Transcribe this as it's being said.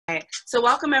right. So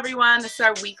welcome everyone. This is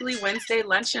our weekly Wednesday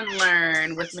Lunch and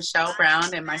Learn with Michelle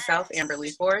Brown and myself,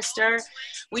 Amberly Forrester.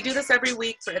 We do this every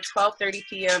week at 12:30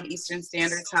 p.m. Eastern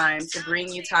Standard Time to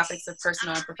bring you topics of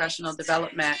personal and professional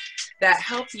development that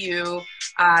help you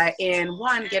in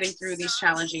one, getting through these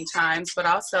challenging times, but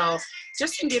also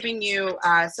just in giving you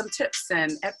some tips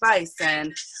and advice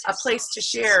and a place to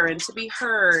share and to be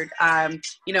heard.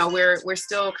 You know, we're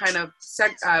still kind of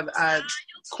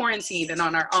quarantined and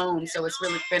on our own, so it's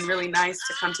really been really nice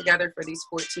to come together for these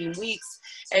 14 weeks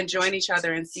and join each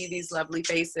other and see these lovely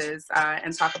faces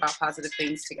and talk about positive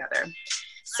things together.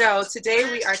 So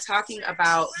today we are talking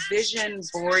about vision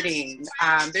boarding.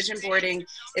 Vision boarding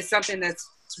is something that's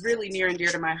really near and dear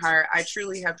to my heart. I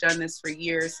truly have done this for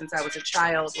years since I was a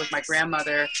child with my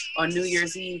grandmother. On New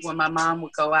Year's Eve, when my mom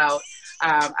would go out,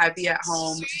 I'd be at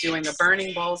home doing a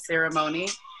burning bowl ceremony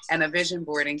and a vision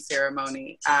boarding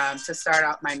ceremony to start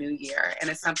out my new year. And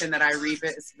it's something that I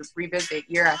revisit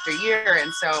year after year.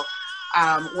 And so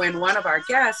when one of our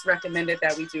guests recommended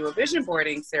that we do a vision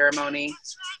boarding ceremony,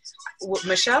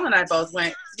 Michelle and I both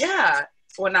went, yeah.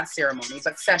 Well, not ceremony,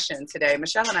 but session today.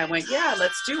 Michelle and I went, yeah,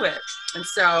 let's do it. And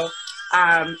so,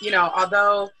 you know,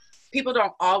 although people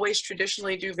don't always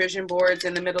traditionally do vision boards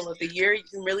in the middle of the year, you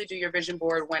can really do your vision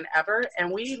board whenever.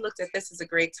 And we looked at this as a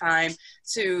great time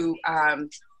to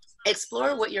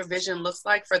explore what your vision looks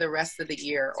like for the rest of the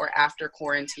year or after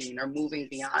quarantine or moving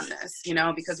beyond this, you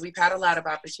know, because we've had a lot of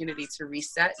opportunity to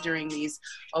reset during these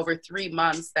over 3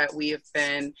 months that we have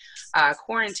been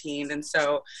quarantined. And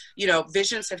so, you know,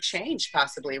 visions have changed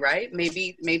possibly, right?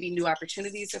 Maybe new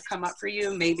opportunities have come up for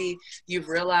you. Maybe you've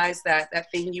realized that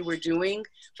that thing you were doing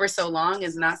for so long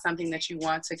is not something that you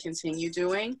want to continue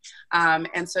doing.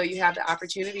 And so you have the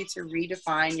opportunity to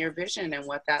redefine your vision and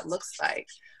what that looks like.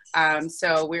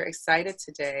 So we're excited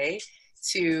today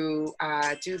to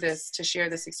do this, to share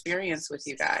this experience with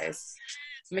you guys.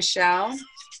 Michelle,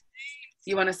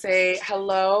 you want to say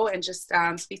hello and just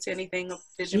speak to anything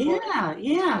vision board?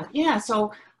 Yeah.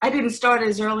 So I didn't start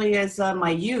as early as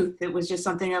my youth. It was just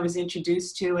something I was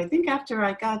introduced to, I think after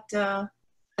I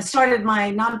started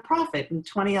my nonprofit in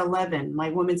 2011, my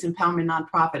women's empowerment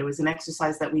nonprofit. It was an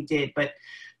exercise that we did, but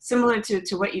similar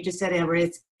to what you just said, Amber,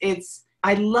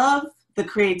 I love the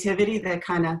creativity that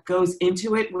kind of goes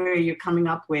into it, where you're coming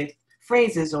up with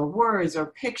phrases or words or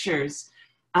pictures.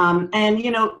 And,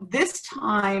 you know, this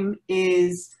time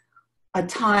is a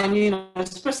time, you know,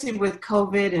 especially with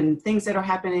COVID and things that are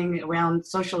happening around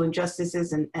social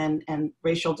injustices and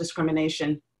racial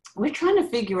discrimination, we're trying to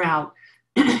figure out,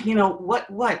 you know, what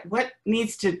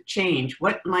needs to change,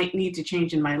 what might need to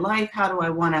change in my life, how do I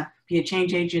want to be a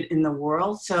change agent in the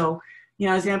world. So, you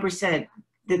know, as Amber said,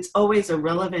 it's always a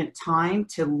relevant time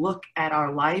to look at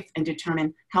our life and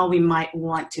determine how we might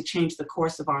want to change the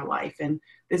course of our life. And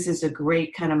this is a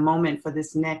great kind of moment for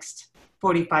this next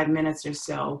 45 minutes or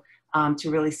so to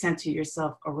really center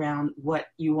yourself around what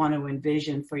you want to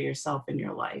envision for yourself in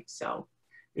your life. So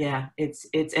yeah,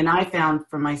 and I found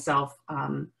for myself,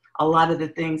 a lot of the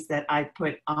things that I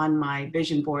put on my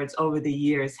vision boards over the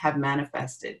years have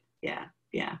manifested. Yeah.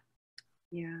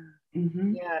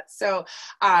 Mm-hmm. Yeah. So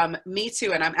me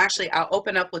too. And I'll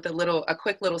open up with a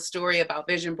quick little story about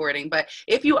vision boarding. But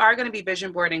if you are going to be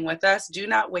vision boarding with us, do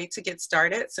not wait to get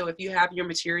started. So if you have your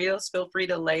materials, feel free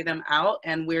to lay them out.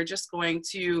 And we're just going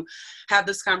to have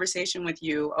this conversation with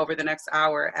you over the next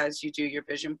hour as you do your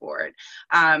vision board.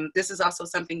 This is also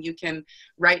something you can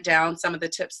write down some of the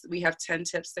tips. We have 10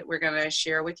 tips that we're going to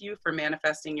share with you for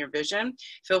manifesting your vision.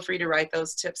 Feel free to write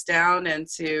those tips down and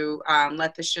to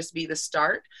let this just be the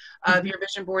start of your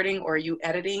vision boarding or you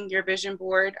editing your vision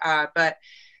board, but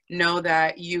know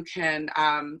that you can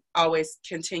always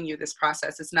continue this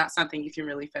process. It's not something you can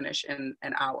really finish in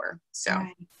an hour. So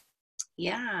right.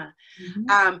 Yeah.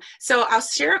 Mm-hmm. So I'll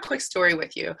share a quick story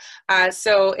with you.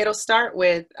 So it'll start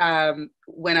with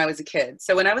when I was a kid.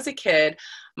 So when I was a kid,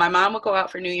 my mom would go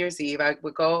out for New Year's Eve. I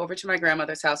would go over to my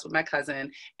grandmother's house with my cousin,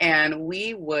 and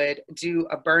we would do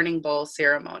a burning bowl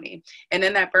ceremony. And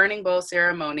in that burning bowl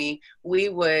ceremony, we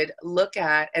would look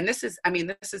at, and this is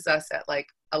us at like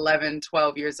 11,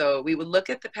 12 years old. We would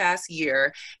look at the past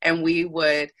year and we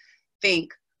would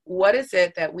think, what is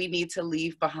it that we need to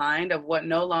leave behind of what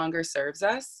no longer serves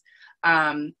us?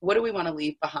 What do we want to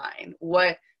leave behind?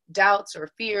 What doubts or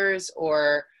fears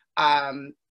or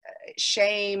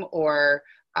shame or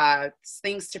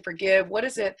things to forgive? What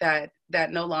is it that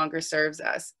no longer serves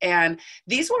us? And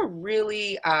these were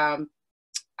really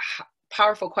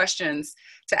powerful questions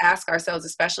to ask ourselves,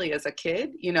 especially as a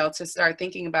kid, you know, to start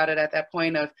thinking about it at that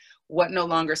point of what no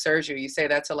longer serves you. You say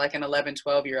that to like an 11,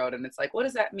 12-year-old, and it's like, what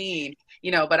does that mean?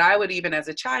 You know, but I would even as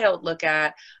a child look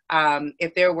at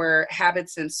if there were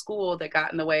habits in school that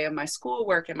got in the way of my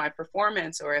schoolwork and my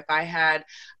performance, or if I had,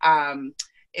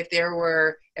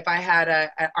 if I had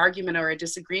an argument or a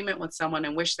disagreement with someone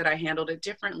and wish that I handled it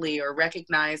differently, or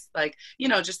recognized, like, you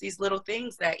know, just these little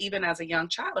things that even as a young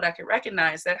child, I could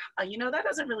recognize that, you know, that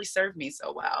doesn't really serve me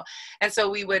so well. And so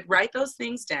we would write those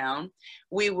things down.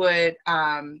 We would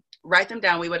write them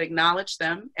down. We would acknowledge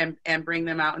them and bring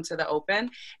them out into the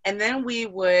open. And then we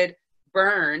would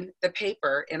burn the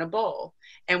paper in a bowl,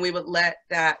 and we would let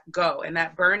that go. And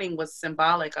that burning was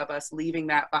symbolic of us leaving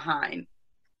that behind.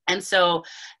 And so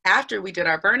after we did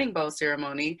our burning bowl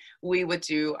ceremony, we would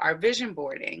do our vision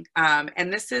boarding.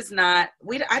 And this is not,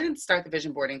 I didn't start the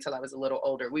vision boarding until I was a little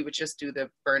older. We would just do the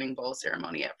burning bowl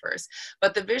ceremony at first.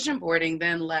 But the vision boarding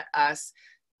then let us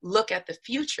look at the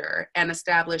future and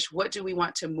establish what do we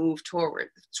want to move towards.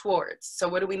 So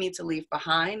what do we need to leave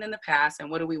behind in the past,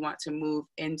 and what do we want to move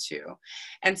into?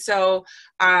 And so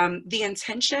the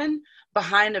intention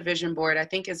behind a vision board, I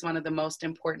think, is one of the most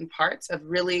important parts of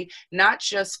really not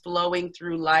just flowing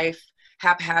through life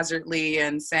haphazardly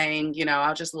and saying, you know,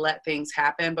 I'll just let things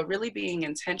happen, but really being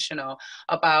intentional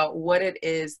about what it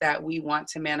is that we want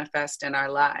to manifest in our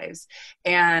lives.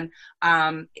 And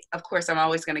of course, I'm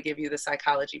always going to give you the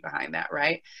psychology behind that,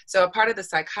 right? So a part of the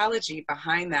psychology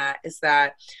behind that is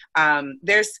that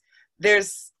there's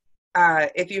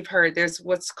if you've heard, there's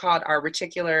what's called our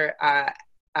reticular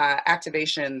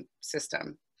activation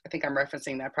system. I think I'm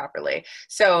referencing that properly.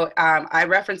 So I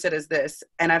reference it as this,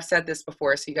 and I've said this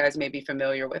before, so you guys may be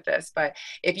familiar with this, but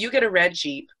if you get a red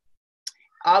Jeep,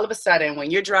 all of a sudden, when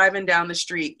you're driving down the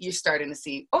street, you're starting to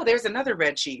see, oh, there's another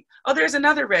red Jeep. Oh, there's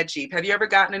another red Jeep. Have you ever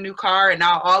gotten a new car and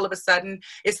now all of a sudden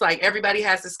it's like everybody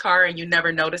has this car and you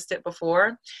never noticed it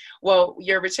before? Well,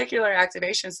 your reticular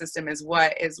activation system is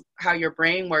how your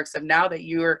brain works. Of now that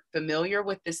you're familiar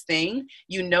with this thing,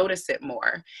 you notice it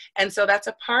more. And so that's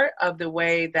a part of the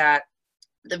way that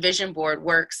the vision board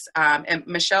works. And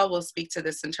Michelle will speak to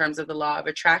this in terms of the law of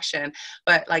attraction,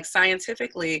 but like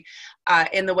scientifically,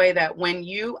 in the way that when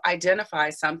you identify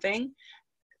something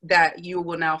that you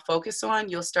will now focus on,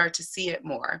 you'll start to see it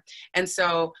more. And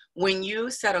so when you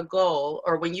set a goal,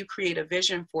 or when you create a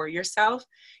vision for yourself,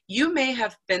 you may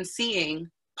have been seeing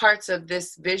parts of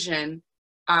this vision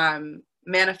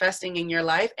manifesting in your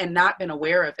life and not been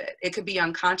aware of it. It could be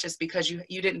unconscious because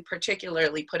you didn't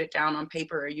particularly put it down on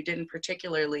paper, or you didn't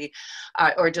particularly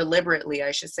or deliberately,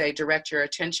 I should say, direct your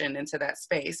attention into that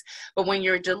space. But when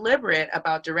you're deliberate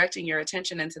about directing your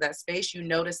attention into that space, you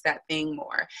notice that thing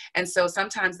more. And so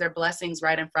sometimes there are blessings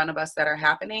right in front of us that are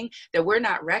happening that we're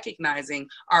not recognizing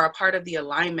are a part of the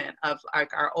alignment of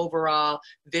like our overall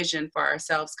vision for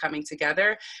ourselves coming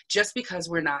together, just because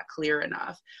we're not clear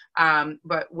enough.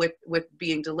 But with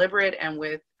being deliberate and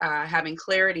with having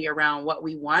clarity around what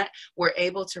we want, we're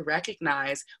able to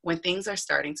recognize when things are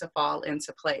starting to fall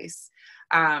into place.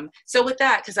 So with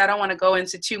that, because I don't want to go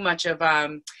into too much of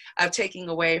taking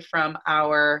away from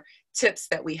our tips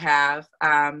that we have,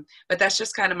 but that's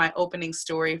just kind of my opening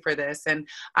story for this. And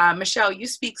Michelle, you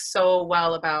speak so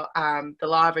well about the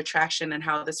law of attraction and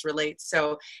how this relates.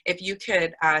 So if you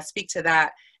could speak to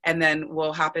that, and then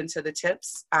we'll hop into the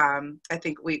tips. I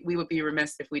think we would be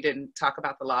remiss if we didn't talk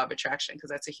about the law of attraction, because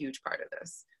that's a huge part of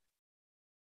this.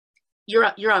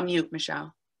 You're on mute,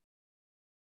 Michelle.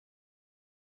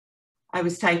 I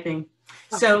was typing.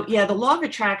 So yeah, the law of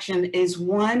attraction is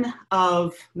one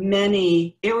of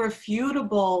many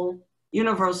irrefutable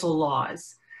universal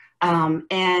laws.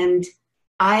 And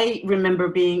I remember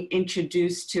being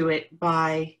introduced to it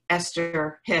by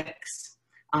Esther Hicks.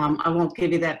 I won't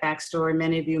give you that backstory.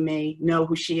 Many of you may know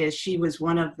who she is. She was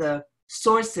one of the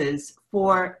sources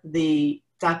for the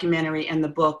documentary and the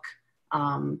book,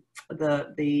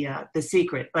 The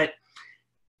Secret. But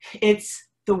it's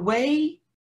the way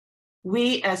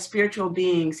we as spiritual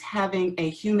beings having a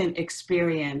human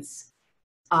experience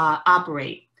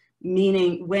operate,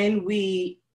 meaning when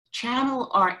we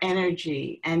channel our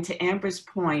energy and, to Amber's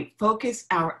point, focus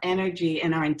our energy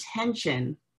and our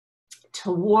intention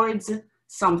towards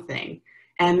something.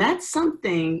 And that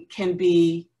something can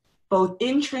be both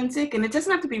intrinsic, and it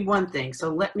doesn't have to be one thing. So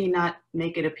let me not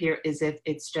make it appear as if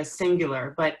it's just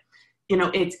singular, but you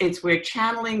know, it's we're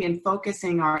channeling and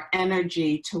focusing our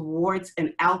energy towards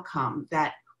an outcome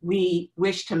that we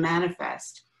wish to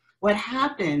manifest. What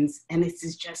happens, and this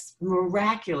is just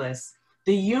miraculous,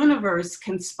 the universe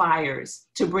conspires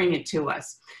to bring it to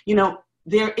us. You know,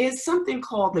 there is something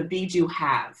called the be do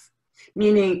have.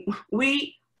 meaning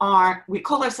we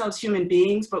call ourselves human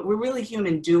beings, but we're really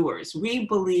human doers. We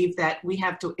believe that we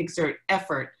have to exert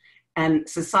effort, and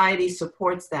society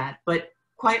supports that. But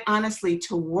quite honestly,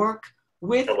 to work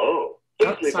with, to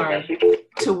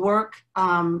work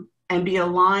and be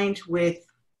aligned with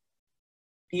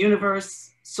the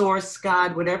universe, source,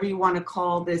 God, whatever you want to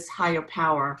call this higher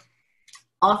power,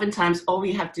 oftentimes all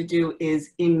we have to do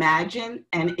is imagine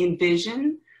and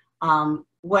envision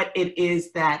what it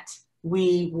is that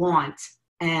we want.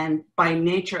 And by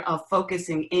nature of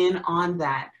focusing in on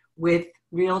that with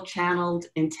real channeled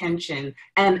intention,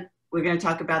 and we're going to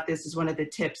talk about this as one of the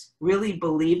tips, really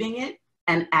believing it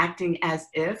and acting as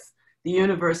if, the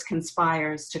universe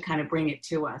conspires to kind of bring it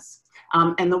to us.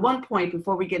 And the one point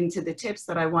before we get into the tips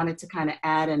that I wanted to kind of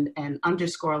add and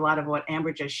underscore a lot of what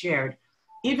Amber just shared,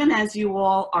 even as you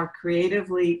all are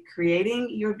creatively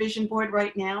creating your vision board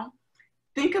right now,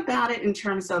 think about it in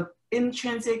terms of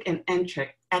intrinsic and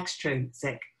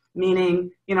extrinsic, meaning,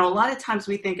 you know, a lot of times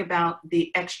we think about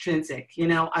the extrinsic, you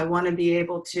know, I want to be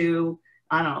able to,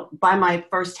 I don't know, buy my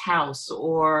first house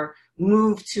or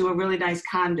move to a really nice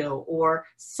condo or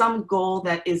some goal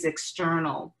that is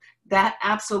external. That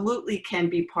absolutely can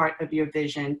be part of your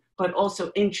vision, but also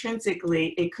intrinsically,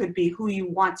 it could be who you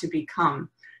want to become.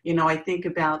 You know, I think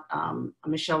about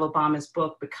Michelle Obama's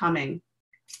book, Becoming,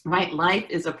 right? Life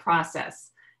is a process.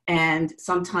 And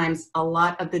sometimes a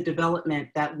lot of the development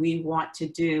that we want to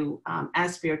do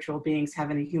as spiritual beings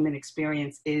having a human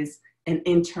experience is an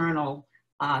internal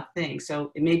thing.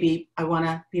 So it may be, I want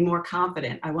to be more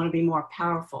confident. I want to be more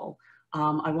powerful.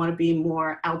 I want to be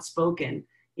more outspoken,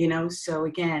 you know? So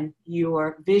again,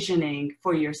 your visioning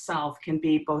for yourself can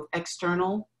be both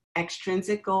external,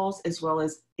 extrinsic goals, as well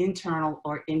as internal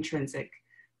or intrinsic,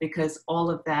 because all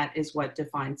of that is what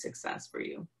defines success for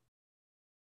you.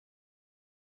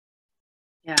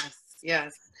 Yes,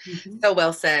 yes. So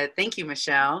well said. Thank you,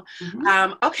 Michelle.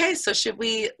 Okay, so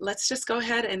let's just go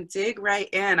ahead and dig right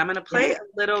in. I'm going to play a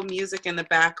little music in the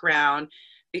background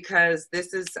because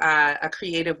this is a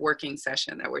creative working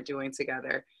session that we're doing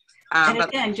together. And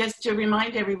again, just to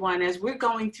remind everyone, as we're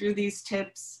going through these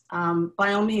tips,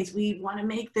 by all means, we want to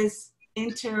make this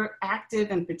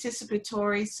interactive and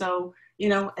participatory. So, you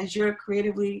know, as you're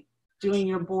creatively doing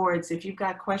your boards, if you've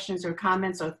got questions or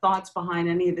comments or thoughts behind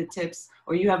any of the tips,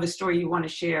 or you have a story you want to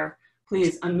share,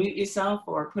 please unmute yourself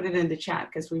or put it in the chat,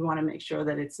 because we want to make sure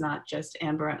that it's not just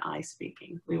Amber and I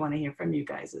speaking. We want to hear from you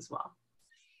guys as well.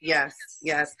 Yes,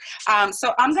 yes.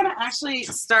 So I'm going to actually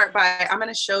start by, I'm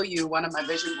going to show you one of my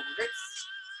vision boards.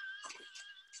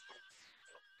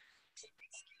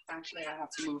 Actually, I have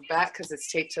to move back because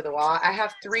it's taped to the wall. I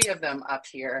have 3 of them up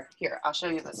here. Here, I'll show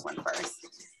you this one first,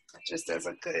 just as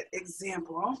a good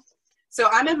example. So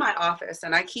I'm in my office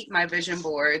and I keep my vision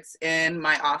boards in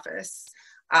my office.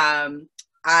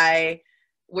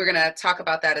 We're gonna talk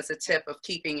about that as a tip of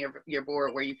keeping your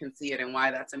board where you can see it and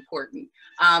why that's important.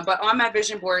 But on my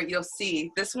vision board, you'll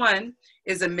see this one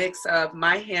is a mix of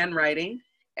my handwriting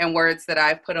and words that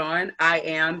I've put on. I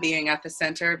am being at the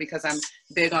center because I'm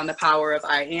big on the power of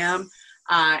I am.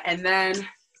 And then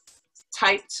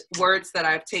typed words that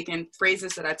I've taken,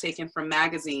 phrases that I've taken from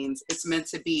magazines. It's meant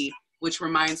to be, which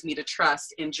reminds me to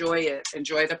trust, enjoy it,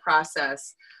 enjoy the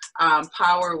process,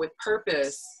 power with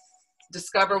purpose,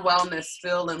 discover wellness,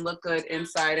 feel and look good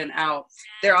inside and out.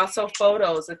 There are also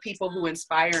photos of people who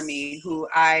inspire me, who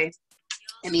I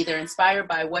am either inspired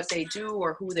by what they do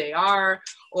or who they are,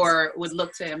 or would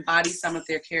look to embody some of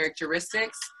their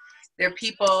characteristics. There are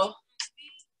people,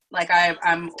 like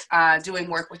I'm doing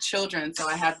work with children, so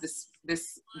I have this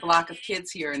block of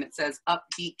kids here, and it says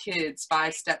Upbeat Kids,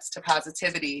 5 Steps to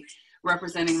Positivity,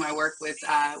 representing my work with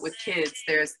kids.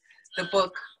 There's the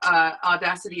book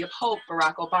Audacity of Hope,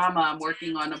 Barack Obama. I'm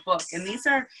working on a book, and these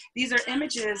are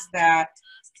images that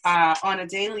on a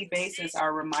daily basis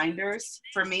are reminders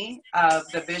for me of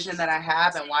the vision that I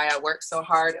have and why I work so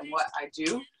hard and what I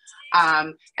do.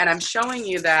 And I'm showing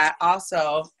you that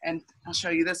also, and I'll show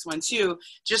you this one too,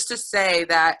 just to say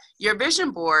that your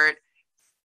vision board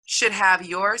should have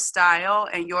your style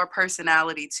and your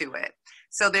personality to it.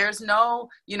 So there's no,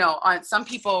 you know, some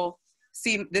people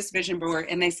see this vision board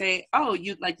and they say, oh,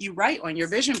 you write on your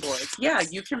vision board. Yeah,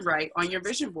 you can write on your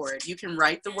vision board. You can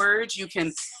write the words. You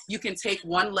can take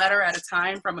one letter at a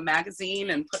time from a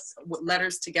magazine and put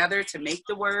letters together to make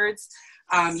the words.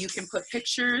 You can put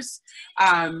pictures.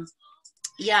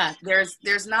 Yeah,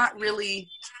 there's not really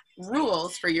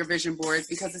rules for your vision boards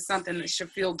because it's something that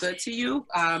should feel good to you.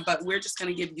 But we're just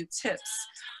going to give you tips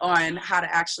on how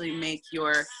to actually make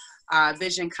your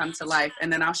vision come to life.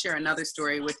 And then I'll share another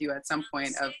story with you at some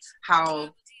point of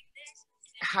how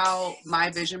how my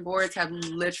vision boards have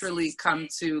literally come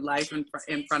to life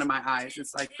in front of my eyes.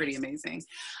 It's like pretty amazing.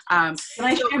 Can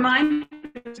I share mine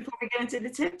before we get into the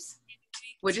tips?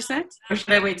 What'd you say? Or should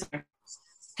I wait till?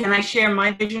 Can I share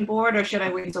my vision board, or should I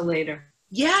wait till later?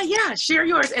 Yeah, share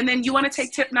yours. And then you want to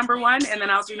take tip number 1, and then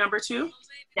I'll do number 2?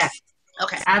 Yes.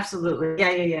 Okay. Absolutely.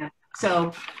 Yeah.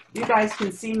 So you guys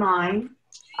can see mine.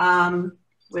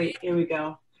 Wait, here we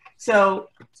go. So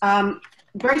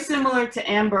very similar to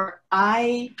Amber,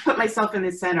 I put myself in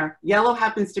the center. Yellow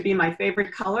happens to be my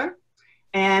favorite color.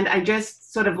 And I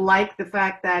just sort of like the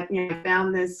fact that, I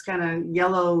found this kind of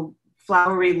yellow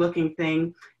flowery looking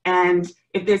thing. And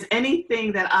if there's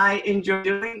anything that I enjoy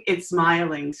doing, it's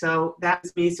smiling. So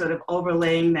that's me sort of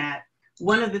overlaying that.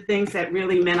 One of the things that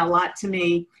really meant a lot to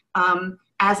me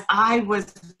as I was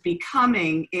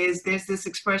becoming is there's this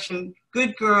expression,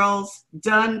 good girls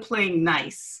done playing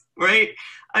nice, right?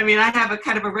 I mean, I have a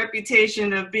kind of a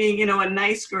reputation of being, a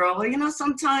nice girl. Well,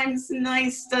 sometimes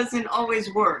nice doesn't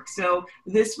always work. So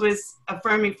this was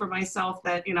affirming for myself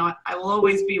that, I will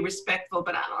always be respectful,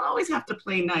 but I don't always have to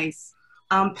play nice.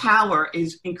 Power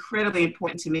is incredibly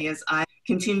important to me as I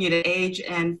continue to age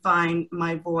and find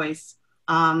my voice.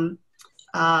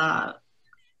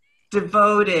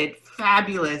 Devoted,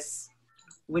 fabulous,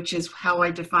 which is how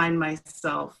I define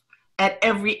myself at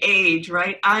every age,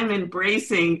 right? I'm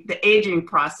embracing the aging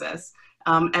process.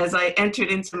 As I entered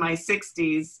into my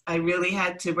 60s, I really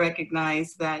had to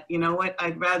recognize that,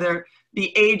 I'd rather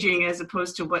be aging as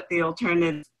opposed to what the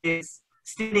alternative is,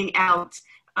 standing out.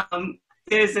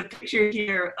 There's a picture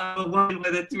here of a woman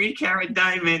with a 3-carat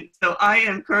diamond. So I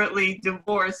am currently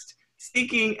divorced,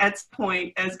 seeking at this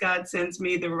point as God sends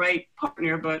me the right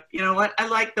partner. But you know what? I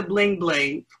like the bling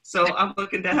bling. So I'm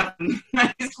looking to have a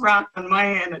nice rock on my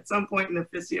hand at some point in the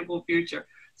foreseeable future.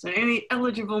 So any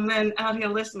eligible men out here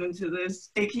listening to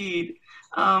this, take heed.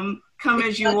 Come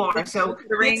as you are. So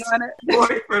the ring on it.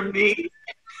 Board for me.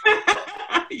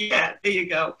 Yeah, there you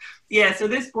go. Yeah, so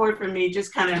this board for me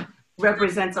just kind of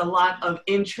represents a lot of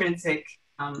intrinsic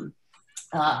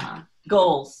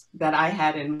goals that I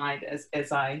had in mind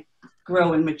as I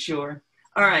grow and mature.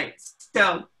 All right,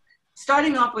 so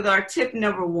starting off with our tip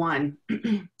number 1,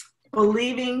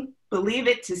 believe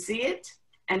it to see it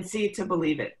and see it to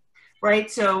believe it, right?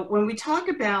 So when we talk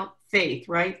about faith,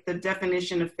 right, the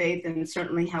definition of faith and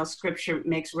certainly how scripture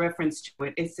makes reference to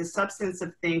it, it's the substance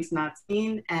of things not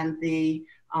seen and the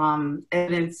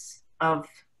evidence of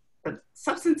the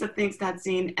substance of things not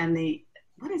seen and the,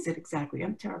 what is it exactly?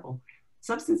 I'm terrible.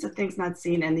 Substance of things not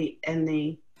seen and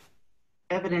the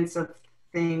evidence of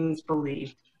things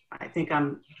believed. I think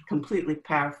I'm completely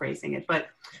paraphrasing it, but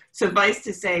suffice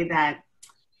to say that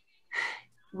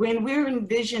when we're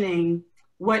envisioning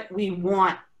what we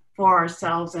want for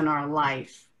ourselves in our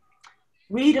life,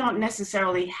 we don't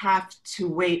necessarily have to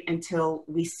wait until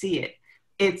we see it.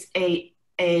 It's a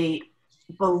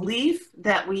belief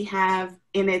that we have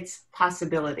in its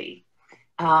possibility,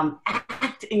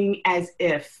 acting as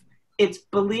if. It's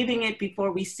believing it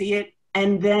before we see it,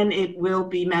 and then it will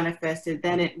be manifested,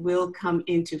 then it will come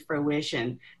into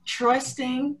fruition.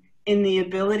 Trusting in the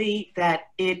ability that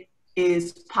it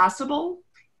is possible,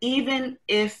 even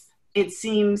if it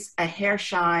seems a hair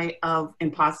shy of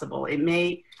impossible. It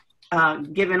may,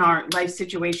 given our life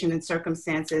situation and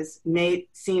circumstances, may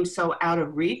seem so out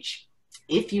of reach.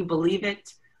 If you believe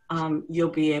it, you'll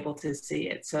be able to see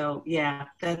it. So yeah,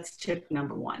 that's tip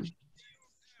number 1.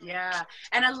 Yeah.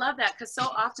 And I love that because so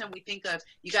often we think of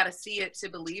you got to see it to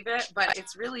believe it, but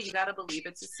it's really you got to believe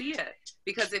it to see it.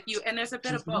 Because if you, and there's a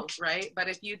bit of both, right? But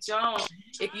if you don't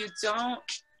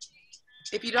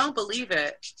believe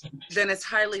it, then it's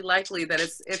highly likely that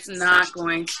it's not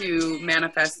going to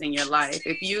manifest in your life.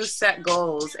 If you set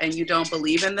goals and you don't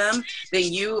believe in them, then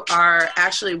you are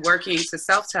actually working to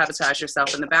self-sabotage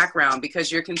yourself in the background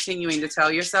because you're continuing to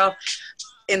tell yourself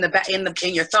in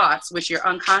your thoughts, which your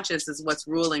unconscious is what's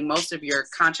ruling. Most of your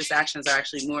conscious actions are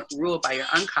actually more ruled by your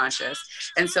unconscious.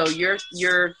 And so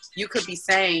you could be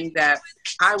saying that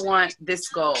I want this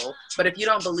goal, but if you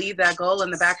don't believe that goal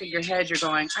in the back of your head, you're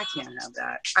going, I can't have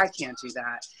that. I can't do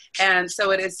that. And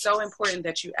so it is so important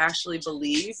that you actually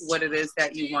believe what it is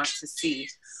that you want to see.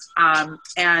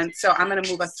 And so I'm going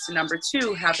to move us to number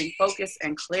 2, having focus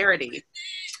and clarity.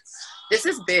 This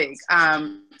is big.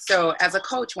 So as a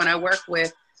coach, when I work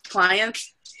with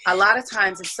clients, a lot of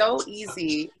times it's so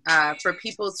easy for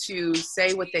people to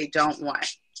say what they don't want,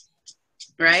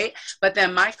 right? But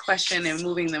then my question in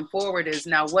moving them forward is,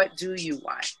 now what do you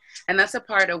want? And that's a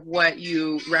part of what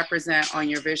you represent on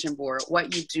your vision board,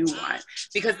 what you do want.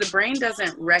 Because the brain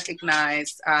doesn't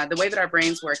recognize, the way that our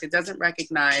brains work, it doesn't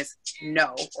recognize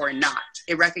no or not.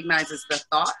 It recognizes the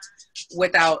thought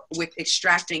with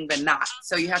extracting the not.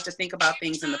 So you have to think about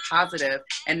things in the positive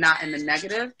and not in the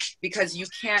negative, because you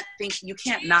can't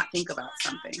not think about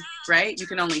something, right? You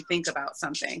can only think about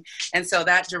something. And so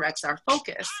that directs our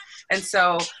focus. And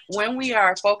so when we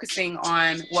are focusing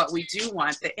on what we do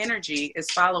want, the energy is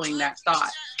following that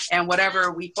thought. And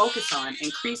whatever we focus on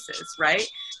increases, right?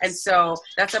 And so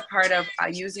that's a part of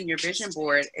using your vision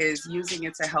board, is using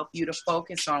it to help you to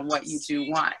focus on what you do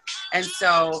want. And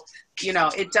so, you know,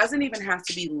 it doesn't even have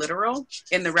to be literal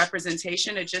in the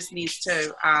representation. It just needs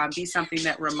to be something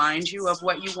that reminds you of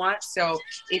what you want. So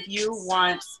if you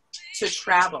want to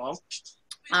travel,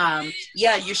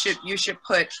 yeah, you should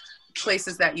put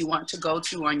places that you want to go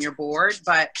to on your board.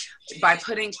 But by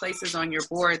putting places on your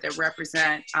board that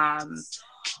represent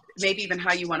maybe even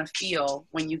how you want to feel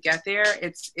when you get there,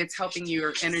 it's helping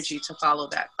your energy to follow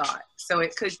that thought. So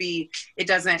it could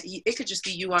just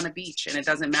be you on a beach, and it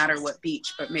doesn't matter what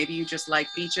beach, but maybe you just like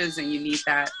beaches and you need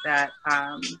that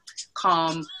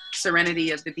calm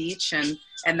serenity of the beach, and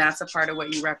that's a part of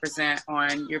what you represent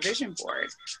on your vision board.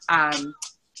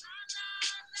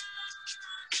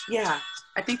 Yeah,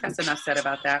 I think that's enough said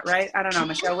about that, right? I don't know,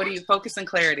 Michelle, what do you, focus and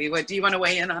clarity, what do you want to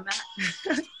weigh in on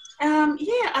that?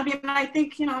 Yeah, I mean, I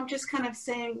think, you know, I'm just kind of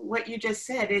saying what you just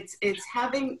said. It's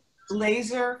having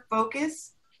laser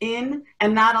focus in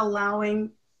and not allowing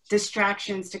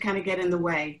distractions to kind of get in the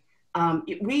way.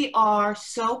 We are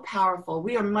so powerful.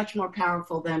 We are much more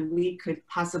powerful than we could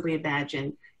possibly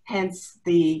imagine. Hence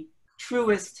the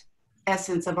truest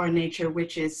essence of our nature,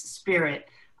 which is spirit,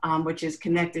 which is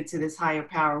connected to this higher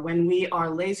power. When we are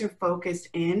laser focused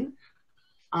in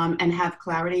and have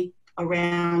clarity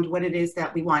around what it is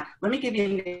that we want. Let me give you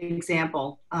an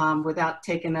example without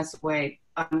taking us away.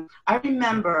 I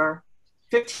remember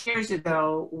 15 years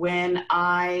ago when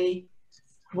I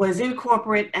was in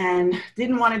corporate and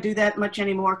didn't want to do that much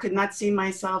anymore, could not see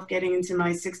myself getting into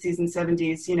my 60s and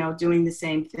 70s, you know, doing the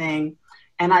same thing.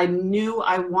 And I knew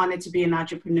I wanted to be an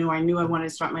entrepreneur. I knew I wanted to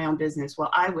start my own business.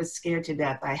 Well, I was scared to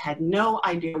death. I had no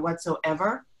idea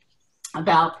whatsoever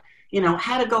about, you know,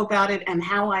 how to go about it and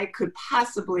how I could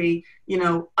possibly, you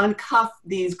know, uncuff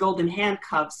these golden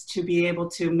handcuffs to be able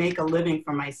to make a living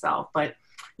for myself. But,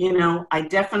 you know, I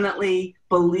definitely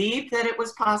believed that it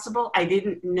was possible. I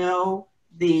didn't know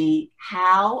the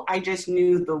how, I just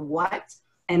knew the what.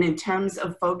 And in terms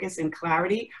of focus and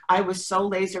clarity, I was so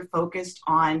laser focused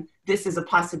on this is a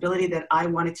possibility that I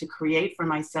wanted to create for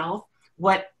myself.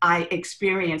 What I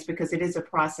experienced, because it is a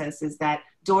process, is that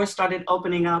doors started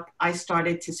opening up. I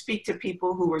started to speak to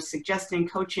people who were suggesting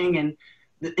coaching and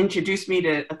introduced me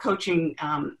to a coaching,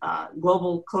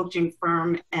 global coaching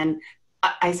firm. And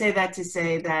I say that to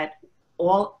say that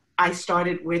all I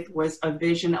started with was a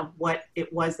vision of what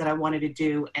it was that I wanted to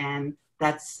do. And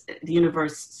that's, the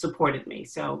universe supported me.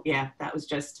 So yeah, that was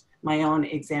just my own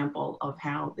example of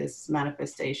how this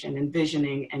manifestation and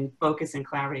visioning and focus and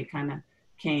clarity kind of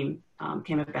came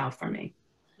about for me.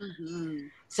 Mm-hmm.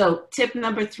 So tip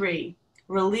number 3,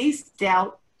 release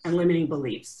doubt and limiting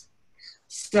beliefs.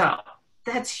 So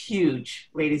that's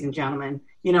huge, ladies and gentlemen.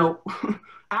 You know,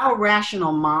 our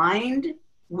rational mind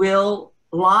will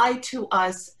lie to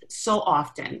us so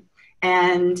often.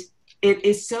 And it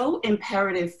is so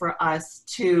imperative for us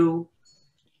to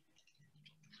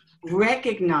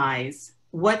recognize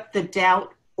what the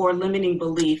doubt or limiting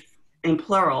belief, in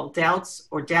plural, doubts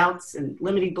and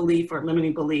limiting belief or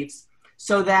limiting beliefs,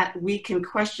 so that we can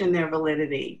question their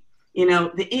validity. You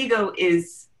know, the ego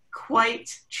is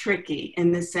quite tricky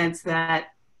in the sense that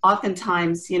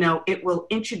oftentimes, you know, it will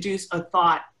introduce a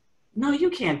thought, no, you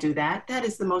can't do that. That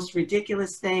is the most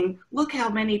ridiculous thing. Look how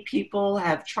many people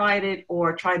have tried it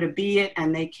or try to be it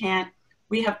and they can't.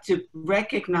 We have to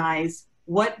recognize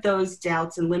what those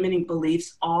doubts and limiting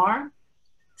beliefs are,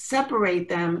 separate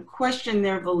them, question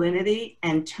their validity,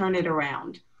 and turn it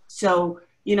around. So,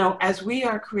 you know, as we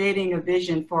are creating a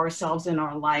vision for ourselves in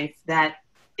our life that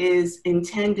is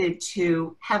intended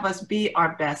to have us be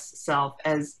our best self,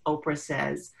 as Oprah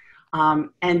says,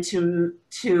 and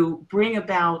to bring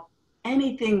about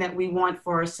anything that we want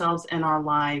for ourselves and our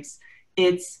lives,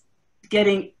 it's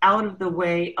getting out of the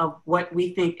way of what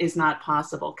we think is not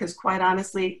possible. Because quite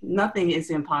honestly, nothing is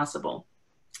impossible.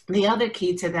 The other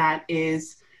key to that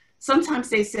is sometimes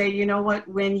they say, you know what,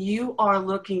 when you are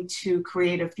looking to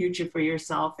create a future for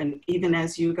yourself, and even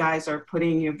as you guys are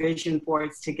putting your vision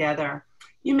boards together,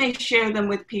 you may share them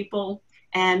with people.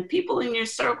 And people in your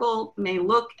circle may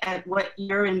look at what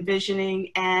you're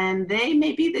envisioning, and they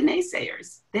may be the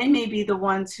naysayers. They may be the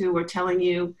ones who are telling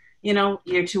you, you know,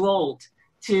 you're too old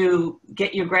to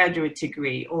get your graduate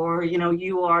degree, or, you know,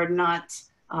 you are not,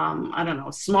 I don't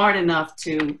know, smart enough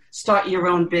to start your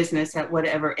own business at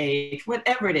whatever age,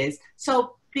 whatever it is.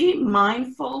 So be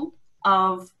mindful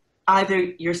of either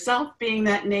yourself being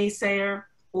that naysayer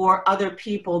or other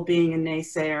people being a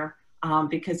naysayer,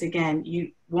 because again,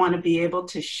 you want to be able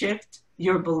to shift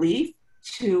your belief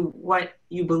to what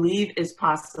you believe is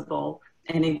possible.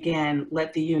 And again,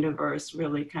 let the universe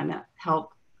really kind of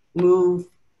help move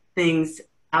things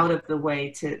out of the way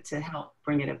to help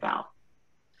bring it about.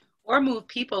 Or move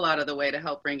people out of the way to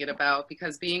help bring it about,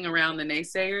 because being around the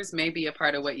naysayers may be a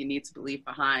part of what you need to leave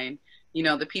behind. You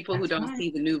know, the people who don't see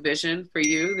the new vision for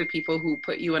you, the people who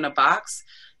put you in a box,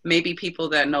 may be people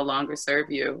that no longer serve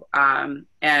you.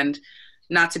 And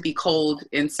not to be cold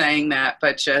in saying that,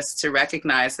 but just to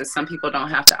recognize that some people don't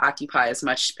have to occupy as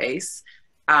much space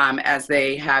as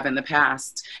they have in the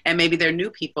past. And maybe they're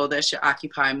new people that should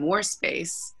occupy more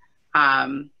space.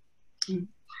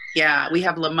 Yeah, we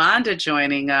have Lamonda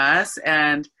joining us,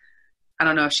 and I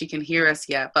don't know if she can hear us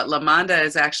yet, but Lamonda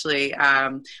is actually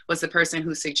was the person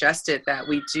who suggested that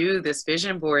we do this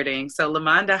vision boarding. So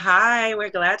Lamonda, hi, we're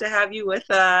glad to have you with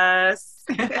us.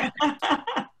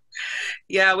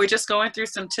 Yeah, we're just going through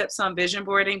some tips on vision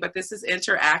boarding, but this is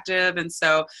interactive, and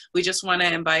so we just want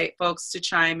to invite folks to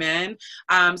chime in.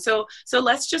 So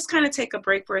let's just kind of take a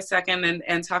break for a second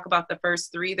and talk about the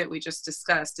first three that we just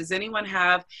discussed. Does anyone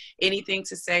have anything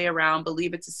to say around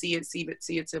believe it to see it, see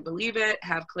it to believe it,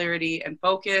 have clarity and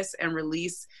focus, and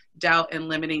release doubt and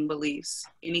limiting beliefs?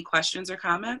 Any questions or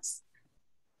comments?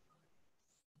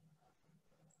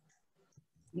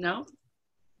 No?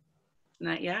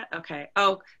 Not yet? Okay.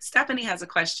 Oh, Stephanie has a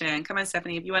question. Come on,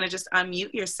 Stephanie, if you want to just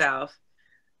unmute yourself.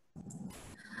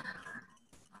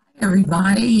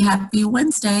 Everybody, happy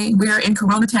Wednesday. We're in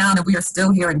Corona Town and we are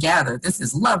still here and gathered. This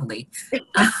is lovely.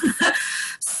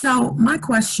 So my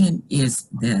question is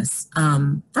this.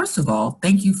 First of all,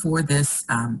 thank you for this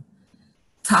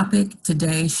topic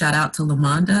today. Shout out to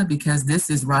Lamonda, because this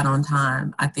is right on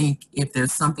time. I think if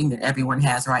there's something that everyone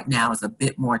has right now is a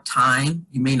bit more time.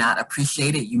 You may not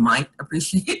appreciate it, you might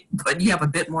appreciate it, but you have a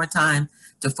bit more time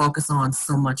to focus on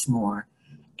so much more.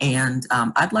 And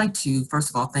I'd like to,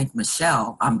 first of all, thank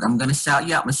Michelle. I'm going to shout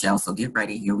you out, Michelle, so get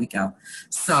ready. Here we go.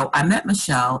 So I met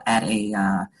Michelle at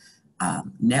a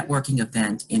networking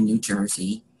event in New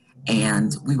Jersey,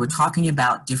 and we were talking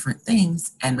about different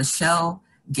things, and Michelle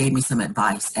gave me some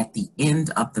advice at the end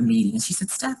of the meeting. And she said,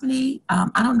 Stephanie,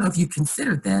 I don't know if you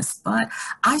considered this, but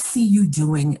I see you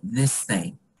doing this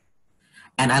thing.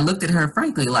 And I looked at her,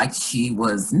 frankly, like she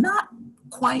was not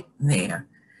quite there.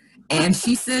 And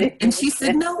she said,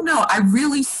 no, I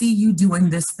really see you doing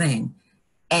this thing.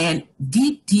 And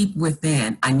deep, deep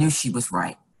within, I knew she was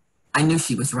right. I knew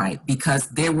she was right, because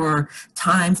there were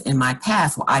times in my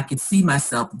past where I could see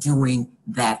myself doing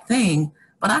that thing,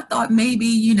 but I thought maybe,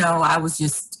 you know, I was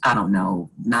just, I don't know,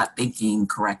 not thinking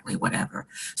correctly, whatever.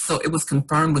 So it was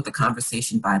confirmed with the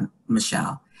conversation by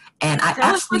Michelle. And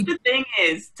Tell us what the thing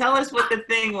is. Tell us what the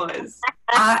thing was.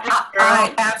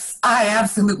 I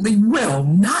absolutely will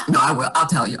not. No, I will. I'll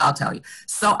tell you.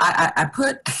 So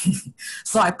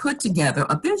I put together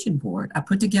a vision board.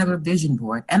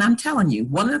 And I'm telling you,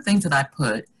 one of the things that I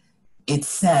put, it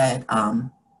said,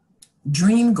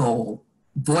 dream goal,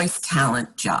 voice,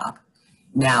 talent, job.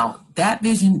 Now, that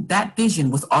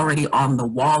vision was already on the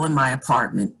wall in my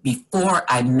apartment before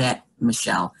I met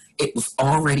Michelle. It was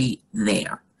already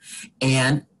there.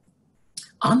 And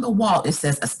on the wall, it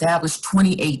says, establish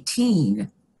 2018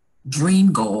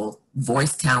 dream goal,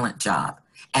 voice, talent, job.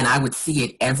 And I would see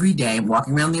it every day,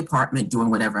 walking around the apartment, doing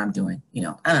whatever I'm doing,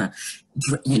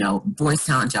 voice,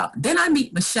 talent, job. Then I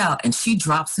meet Michelle, and she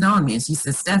drops it on me, and she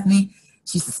says, Stephanie,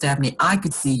 I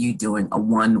could see you doing a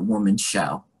one-woman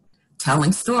show,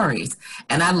 telling stories.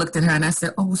 And I looked at her and I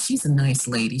said, oh, she's a nice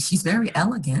lady. She's very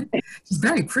elegant. She's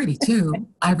very pretty too.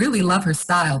 I really love her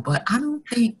style, but I don't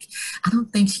think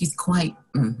she's quite,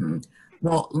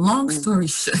 Well, long story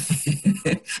short,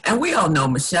 and we all know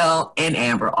Michelle and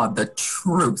Amber are the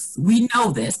truth. We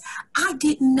know this. I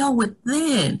didn't know it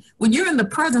then. When you're in the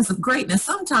presence of greatness,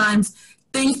 sometimes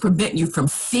things prevent you from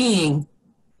seeing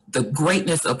the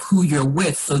greatness of who you're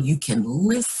with so you can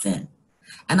listen.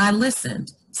 And I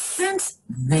listened. Since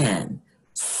then,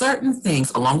 certain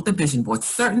things, along with the vision board,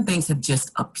 certain things have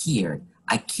just appeared.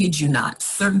 I kid you not,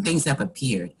 certain things have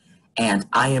appeared. And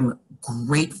I am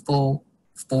grateful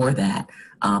for that.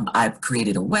 I've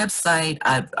created a website.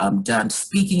 I've done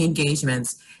speaking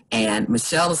engagements. And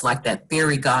Michelle is like that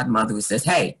fairy godmother who says,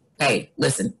 hey,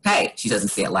 listen, hey. She doesn't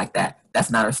say it like that.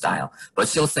 That's not her style. But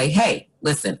she'll say, hey,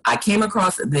 listen, I came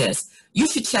across this. You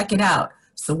should check it out.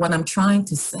 So what I'm trying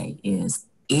to say is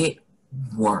it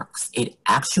works. It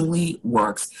actually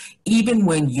works. Even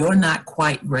when you're not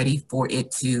quite ready for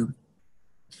it to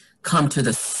come to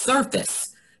the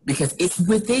surface, because it's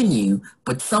within you,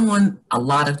 but someone a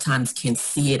lot of times can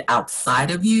see it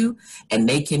outside of you and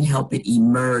they can help it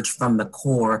emerge from the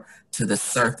core to the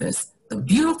surface. The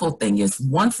beautiful thing is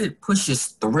once it pushes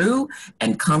through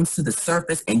and comes to the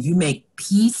surface and you make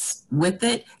peace with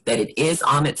it, that it is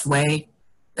on its way,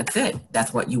 that's it.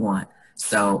 That's what you want.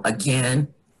 So again,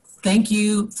 thank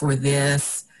you for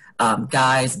this.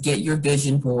 Guys, get your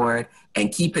vision board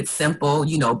and keep it simple,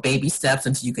 you know, baby steps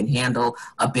until you can handle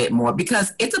a bit more,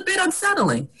 because it's a bit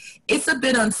unsettling. It's a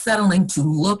bit unsettling to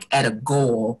look at a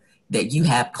goal that you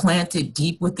have planted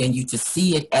deep within you, to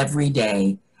see it every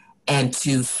day and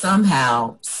to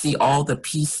somehow see all the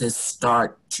pieces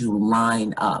start to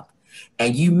line up.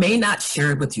 And you may not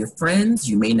share it with your friends,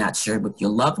 you may not share it with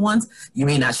your loved ones, you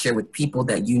may not share it with people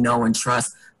that you know and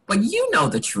trust, but you know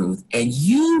the truth, and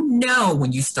you know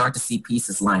when you start to see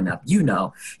pieces line up, you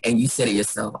know, and you say to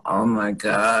yourself, oh my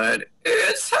God,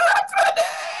 it's happening.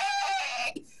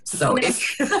 So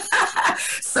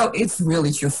it's, so it's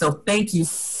really true. So thank you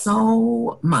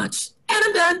so much. And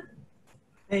I'm done.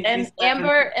 And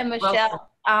Amber and Michelle,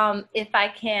 if I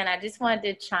can, I just wanted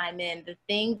to chime in. The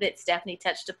thing that Stephanie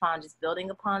touched upon, just building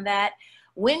upon that,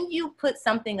 when you put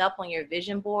something up on your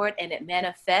vision board and it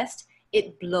manifests,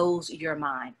 it blows your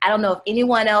mind. I don't know if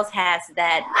anyone else has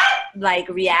that like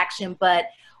reaction, but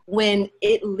when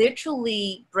it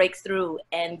literally breaks through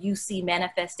and you see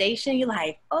manifestation, you're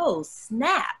like, oh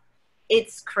snap,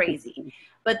 it's crazy.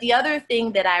 But the other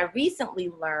thing that I recently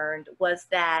learned was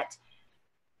that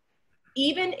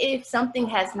even if something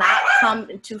has not come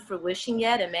into fruition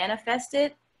yet and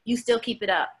manifested, you still keep it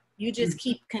up. You just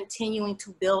keep continuing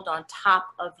to build on top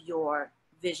of your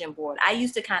vision board. I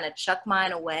used to kind of chuck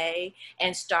mine away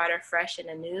and start afresh and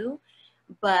anew,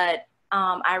 but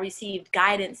I received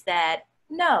guidance that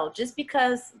no, just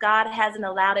because God hasn't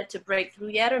allowed it to break through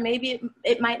yet, or maybe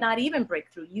it might not even break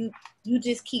through, you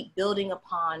just keep building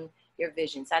upon your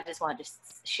vision. So I just wanted to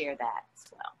share that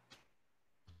as well.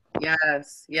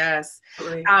 Yes, yes.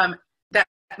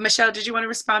 Michelle, did you want to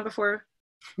respond before?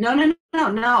 No.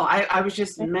 I was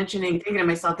just mentioning, thinking to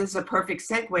myself, this is a perfect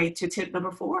segue to tip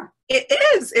number 4. It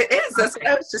is. That's what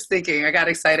I was just thinking. I got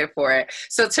excited for it.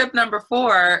 So tip number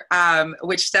 4,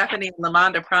 which Stephanie and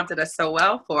Lamonda prompted us so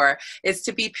well for, is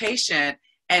to be patient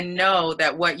and know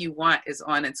that what you want is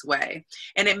on its way.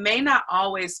 And it may not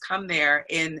always come there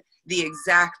in the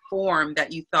exact form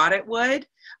that you thought it would,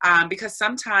 because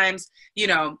sometimes, you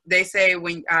know, they say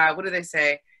when, what do they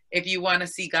say? If you want to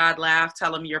see God laugh,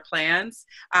 tell him your plans.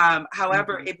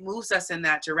 However, it moves us in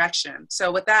that direction.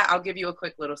 So with that, I'll give you a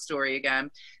quick little story again.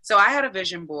 So I had a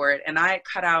vision board and I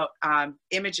cut out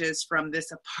images from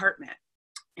this apartment.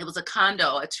 It was a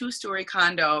condo, a 2-story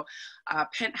condo,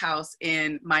 penthouse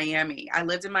in Miami. I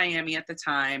lived in Miami at the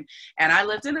time, and I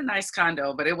lived in a nice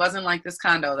condo, but it wasn't like this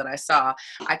condo that I saw.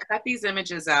 I cut these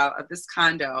images out of this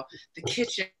condo, the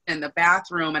kitchen and the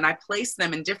bathroom, and I placed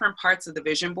them in different parts of the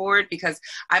vision board because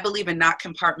I believe in not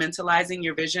compartmentalizing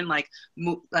your vision,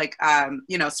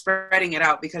 you know, spreading it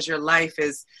out, because your life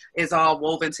is all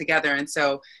woven together. And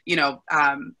so, you know,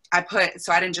 I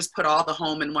didn't just put all the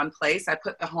home in one place. I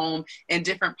put the home in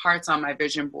different parts on my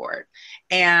vision board.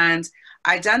 And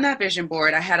I done that vision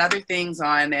board. I had other things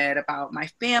on it about my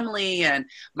family and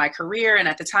my career. And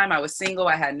at the time I was single.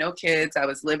 I had no kids. I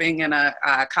was living in a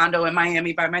condo in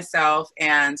Miami by myself.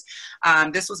 And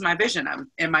this was my vision. I'm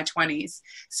in my 20s.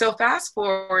 So fast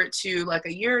forward to like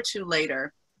a year or two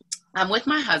later, I'm with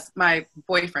my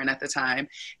boyfriend at the time,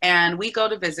 and we go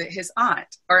to visit his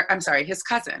his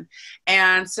cousin.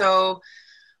 And so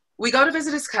we go to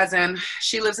visit his cousin.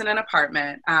 She lives in an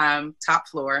apartment, top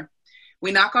floor.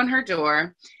 We knock on her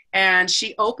door, and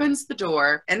she opens the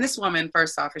door. And this woman,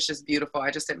 first off, is just beautiful.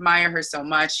 I just admire her so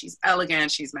much. She's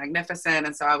elegant. She's magnificent.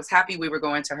 And so I was happy we were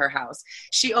going to her house.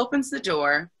 She opens the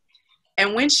door.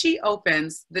 And when she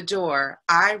opens the door,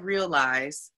 I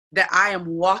realize that I am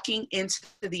walking into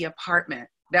the apartment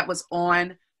that was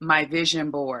on my vision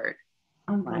board.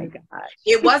 Oh my gosh.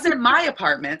 It wasn't my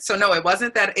apartment. So no, it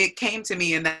wasn't that it came to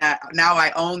me and that now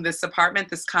I own this apartment,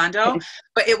 this condo,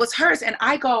 but it was hers. And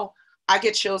I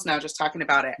get chills now just talking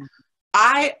about it.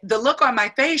 The look on my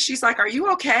face, she's like, are you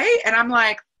okay? And I'm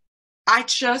like, I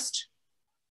just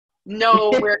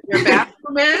know where your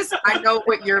bathroom is. I know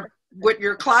what your what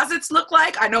your closets look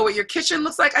like. I know what your kitchen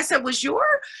looks like. I said, was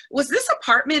this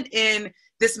apartment in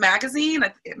this magazine?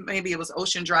 Maybe it was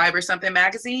Ocean Drive or something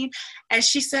magazine. And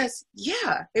she says,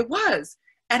 yeah, it was.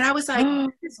 And I was like,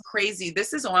 this is crazy.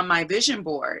 This is on my vision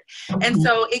board. And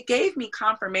so it gave me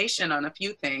confirmation on a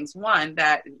few things. One,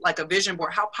 that like a vision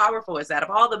board, how powerful is that? Of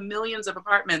all the millions of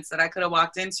apartments that I could have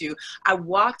walked into, I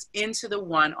walked into the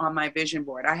one on my vision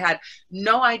board. I had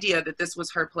no idea that this was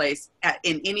her place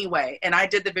in any way. And I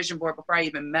did the vision board before I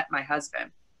even met my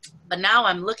husband. But now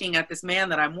I'm looking at this man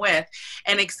that I'm with,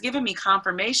 and it's given me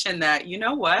confirmation that, you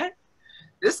know what?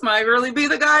 This might really be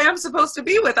the guy I'm supposed to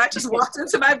be with. I just walked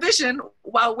into my vision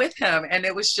while with him, and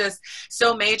it was just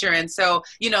so major. And so,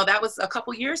 you know, that was a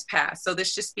couple years past. So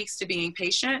this just speaks to being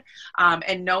patient,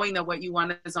 and knowing that what you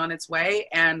want is on its way,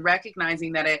 and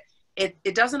recognizing that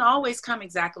it doesn't always come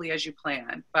exactly as you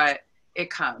plan, but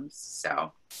it comes.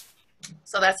 So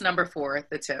that's number 4,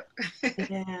 the tip.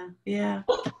 Yeah.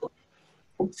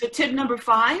 So tip number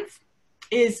 5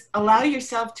 is allow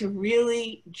yourself to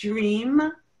really dream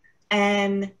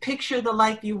and picture the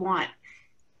life you want.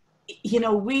 You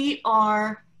know, we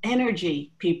are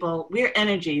energy, people. We're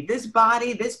energy. This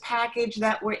body, this package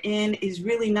that we're in is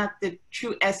really not the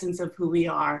true essence of who we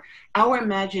are. Our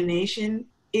imagination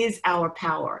is our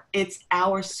power. It's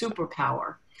our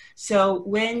superpower. So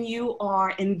when you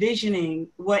are envisioning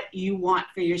what you want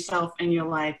for yourself in your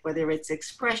life, whether it's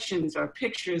expressions or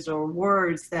pictures or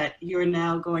words that you're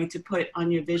now going to put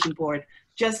on your vision board,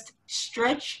 just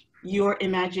stretch your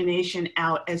imagination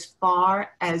out as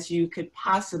far as you could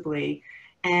possibly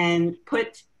and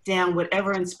put down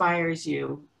whatever inspires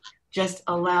you. Just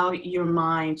allow your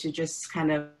mind to just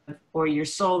kind of, or your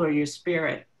soul or your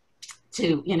spirit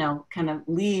to, you know, kind of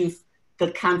leave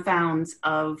the confounds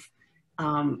of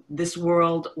this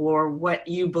world or what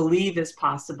you believe is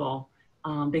possible.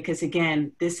 Because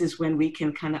again, this is when we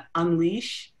can kind of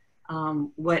unleash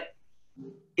what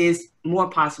is more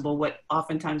possible, what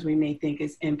oftentimes we may think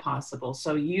is impossible.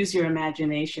 So use your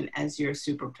imagination as your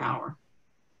superpower.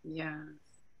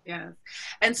 Yeah.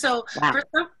 And so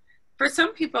for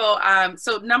some people,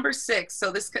 so number 6,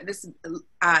 so this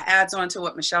adds on to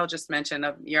what Michelle just mentioned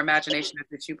of your imagination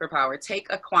as your superpower. Take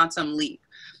a quantum leap.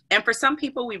 And for some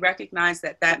people, we recognize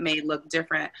that may look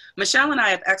different. Michelle and I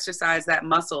have exercised that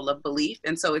muscle of belief.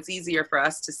 And so it's easier for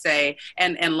us to say,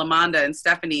 and Lamonda and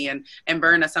Stephanie and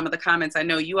Berna, some of the comments, I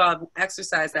know you all have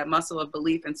exercised that muscle of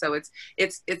belief. And so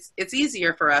it's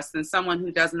easier for us than someone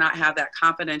who does not have that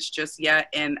confidence just yet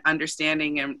in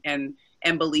understanding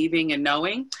and believing and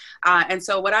knowing. And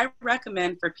so what I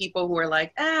recommend for people who are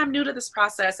like, I'm new to this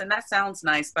process and that sounds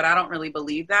nice, but I don't really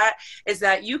believe that, is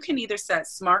that you can either set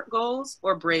SMART goals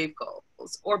or brave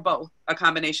goals, or both, a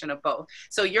combination of both.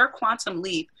 So your quantum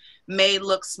leap may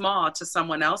look small to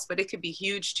someone else, but it could be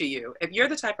huge to you. If you're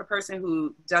the type of person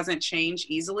who doesn't change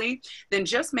easily, then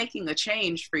just making a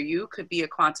change for you could be a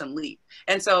quantum leap.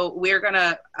 And so we're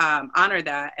gonna honor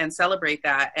that and celebrate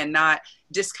that and not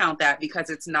discount that because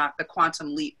it's not the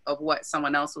quantum leap of what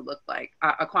someone else would look like,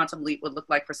 a quantum leap would look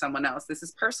like for someone else. This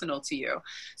is personal to you.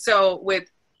 So with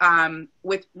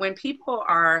when people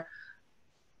are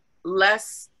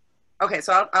less, okay,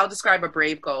 so I'll describe a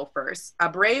brave goal first. A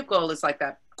brave goal is like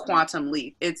that quantum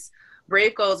leap.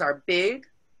 Brave goals are big,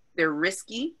 they're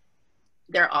risky,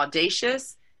 they're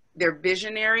audacious, they're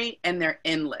visionary, and they're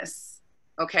endless.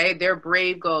 Okay, they're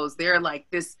brave goals. They're like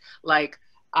this, like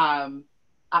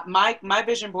my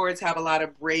vision boards have a lot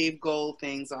of brave goal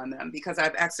things on them because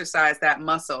I've exercised that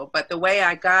muscle. But the way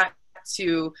I got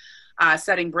to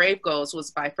setting brave goals was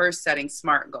by first setting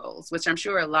SMART goals, which I'm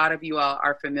sure a lot of you all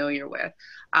are familiar with.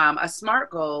 A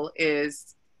SMART goal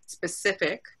is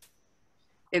specific,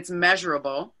 it's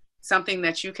measurable, something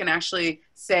that you can actually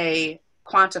say,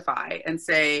 quantify and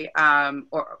say,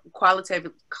 or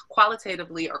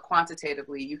qualitatively or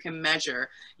quantitatively, you can measure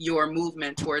your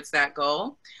movement towards that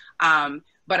goal.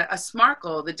 But a SMART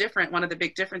goal, one of the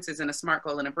big differences in a SMART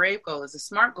goal and a brave goal is a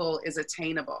SMART goal is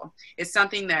attainable. It's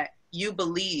something that you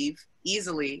believe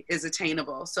easily is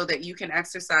attainable so that you can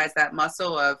exercise that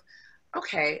muscle of,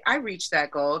 okay, I reached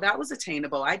that goal. That was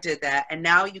attainable. I did that. And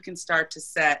now you can start to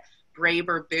set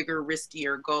braver, bigger,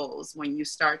 riskier goals when you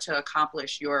start to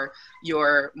accomplish your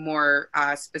more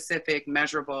specific,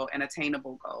 measurable, and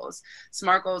attainable goals.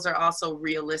 SMART goals are also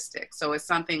realistic. So it's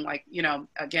something like, you know,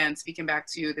 again, speaking back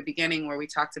to the beginning where we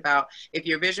talked about if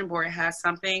your vision board has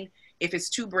something, If it's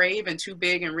too brave and too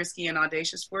big and risky and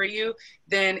audacious for you,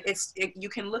 then you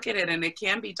can look at it and it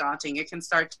can be daunting. It can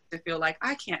start to feel like,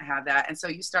 I can't have that. And so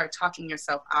you start talking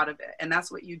yourself out of it. And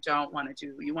that's what you don't want to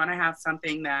do. You want to have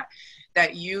something that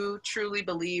you truly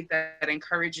believe that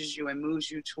encourages you and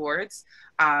moves you towards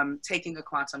taking a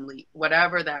quantum leap,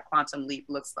 whatever that quantum leap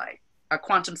looks like, a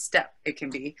quantum step it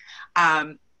can be.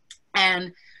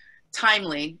 And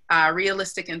timely,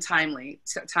 realistic and timely.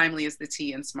 Timely is the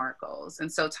T in SMART goals.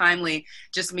 And so timely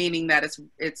just meaning that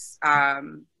it's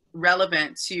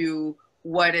relevant to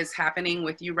what is happening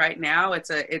with you right now.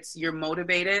 You're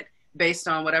motivated based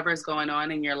on whatever is going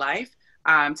on in your life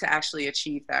to actually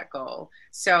achieve that goal.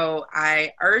 So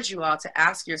I urge you all to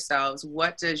ask yourselves,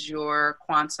 what does your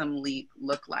quantum leap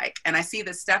look like? And I see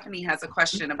that Stephanie has a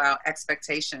question about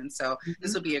expectations. So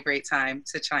this would be a great time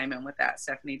to chime in with that.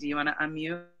 Stephanie, do you want to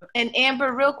unmute? And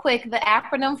Amber, real quick, the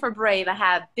acronym for BRAVE, I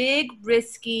have big,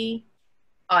 risky,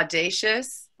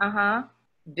 audacious,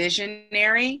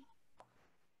 visionary,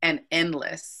 and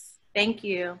endless. Thank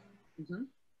you.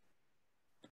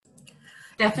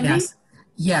 Stephanie?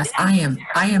 Yes, I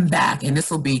am back, and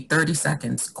this will be 30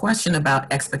 seconds. Question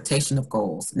about expectation of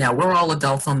goals. Now, we're all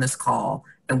adults on this call,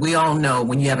 and we all know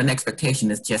when you have an expectation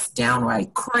that's just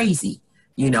downright crazy.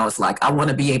 You know, it's like, I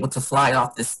want to be able to fly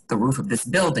off the roof of this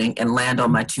building and land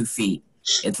on my 2 feet.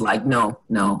 It's like, no.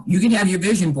 You can have your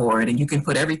vision board and you can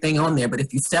put everything on there, but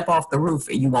if you step off the roof,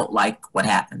 you won't like what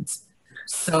happens.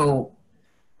 So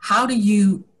how do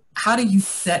you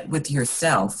set with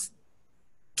yourself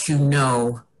to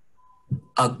know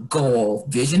a goal,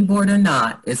 vision board or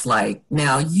not? It's like,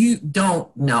 now you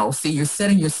don't know. See, you're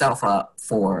setting yourself up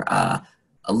for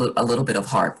a little bit of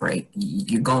heartbreak.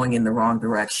 You're going in the wrong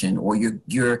direction, or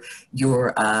you're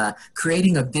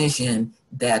creating a vision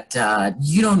that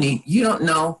you don't need. You don't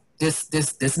know. This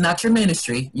is not your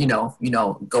ministry. You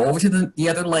know. Go over to the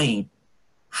other lane.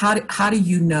 How do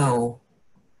you know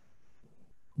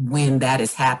when that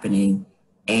is happening,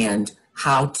 and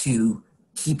how to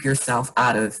keep yourself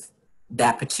out of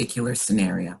that particular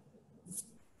scenario?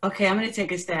 Okay, I'm going to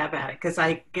take a stab at it because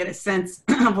I get a sense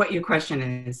of what your question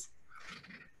is.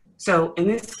 So, and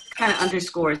this kind of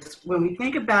underscores when we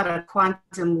think about a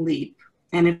quantum leap,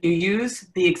 and if you use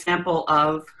the example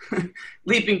of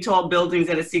leaping tall buildings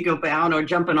at a single bound or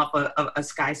jumping off a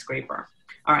skyscraper,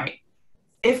 all right,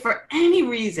 if for any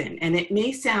reason, and it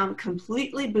may sound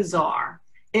completely bizarre,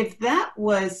 if that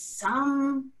was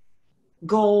some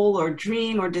goal or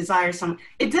dream or desire,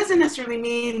 it doesn't necessarily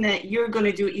mean that you're going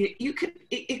to do it.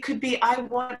 It could be, I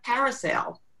want to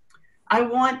parasail, I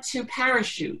want to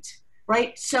parachute,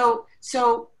 right? So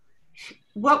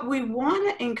what we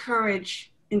want to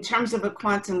encourage in terms of a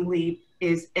quantum leap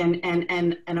is, and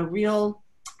a real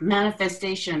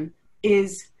manifestation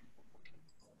is,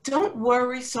 don't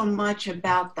worry so much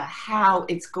about the how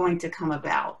it's going to come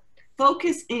about.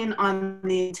 Focus in on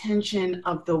the intention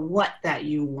of the what that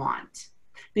you want.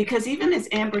 Because even as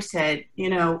Amber said,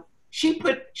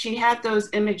 she had those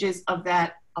images of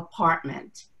that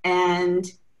apartment,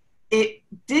 and it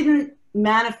didn't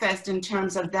manifest in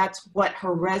terms of that's what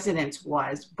her residence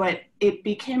was, but it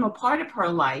became a part of her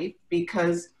life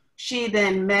because she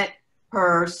then met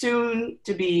her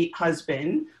soon-to-be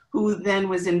husband, who then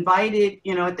was invited,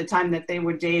 at the time that they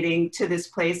were dating, to this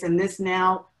place, and this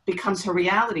now becomes her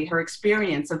reality, her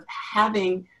experience of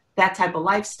having that type of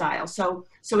lifestyle. So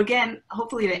again,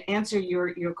 hopefully to answer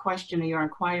your question or your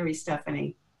inquiry,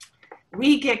 Stephanie,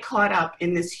 we get caught up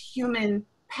in this human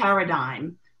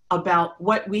paradigm about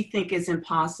what we think is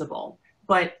impossible.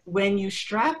 But when you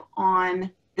strap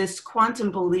on this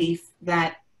quantum belief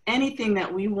that anything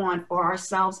that we want for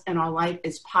ourselves and our life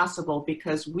is possible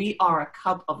because we are a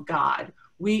cup of God,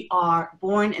 we are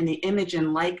born in the image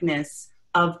and likeness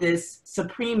of this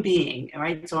supreme being,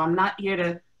 right? So I'm not here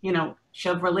to,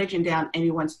 shove religion down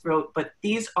anyone's throat, but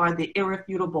these are the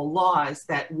irrefutable laws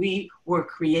that we were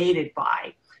created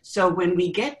by. So when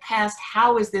we get past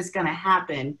how is this going to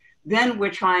happen, then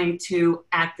we're trying to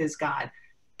act as God.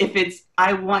 If it's,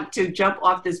 I want to jump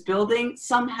off this building,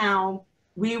 somehow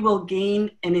we will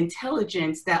gain an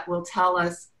intelligence that will tell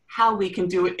us how we can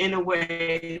do it in a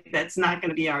way that's not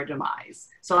going to be our demise.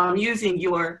 So I'm using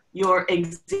your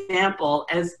example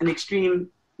as an extreme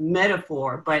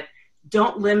metaphor, but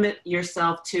don't limit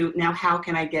yourself to, now how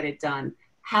can I get it done?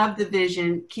 Have the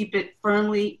vision, keep it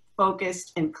firmly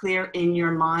focused and clear in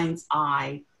your mind's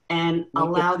eye, and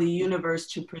allow the universe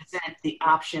to present the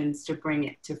options to bring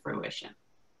it to fruition.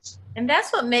 And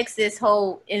that's what makes this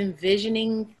whole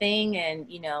envisioning thing, and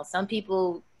some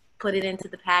people put it into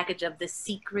the package of The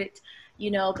Secret,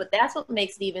 but that's what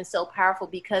makes it even so powerful,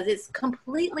 because it's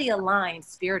completely aligned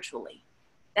spiritually.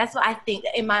 That's why I think,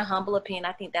 in my humble opinion,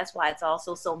 I think that's why it's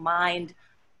also so mind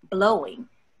blowing.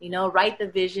 You know, write the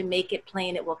vision, make it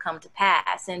plain, it will come to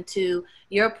pass. And to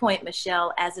your point,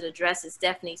 Michelle, as it addresses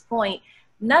Stephanie's point,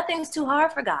 nothing's too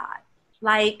hard for God.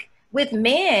 Like with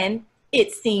man,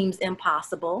 it seems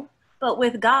impossible, but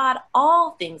with God,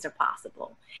 all things are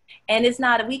possible. And it's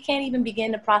not, we can't even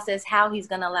begin to process how he's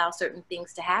going to allow certain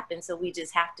things to happen. So we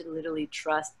just have to literally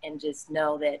trust and just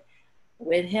know that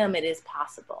with him, it is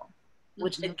possible,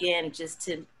 which again, just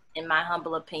to, in my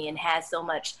humble opinion, has so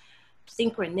much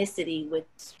synchronicity with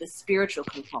the spiritual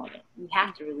component. You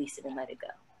have to release it and let it go.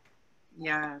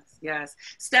 Yes, yes.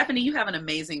 Stephanie, you have an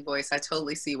amazing voice. I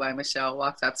totally see why Michelle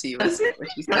walked up to you and said what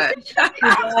she said.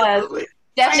 Absolutely.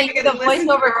 Definitely the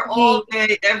voiceover all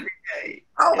day, every day.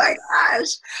 Oh my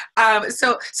gosh.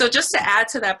 So just to add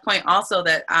to that point also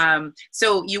that,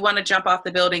 so you want to jump off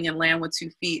the building and land with 2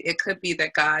 feet. It could be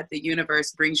that God, the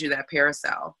universe, brings you that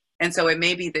parasol. And so it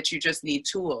may be that you just need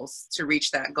tools to reach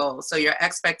that goal. So your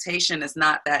expectation is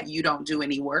not that you don't do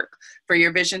any work for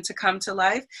your vision to come to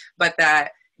life, but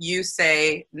that you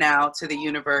say now to the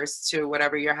universe, to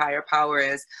whatever your higher power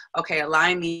is, okay,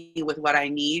 align me with what I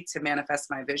need to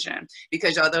manifest my vision.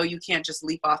 Because although you can't just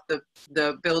leap off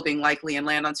the building likely and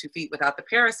land on 2 feet without the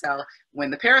parasol,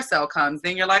 when the parasol comes,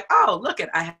 then you're like, oh, look it,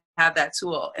 I have that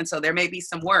tool. And so there may be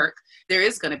some work. There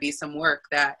is going to be some work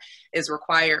that is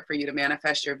required for you to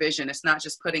manifest your vision. It's not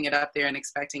just putting it up there and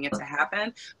expecting it to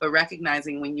happen, but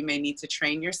recognizing when you may need to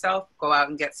train yourself, go out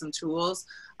and get some tools,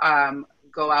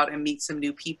 go out and meet some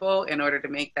new people in order to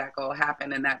make that goal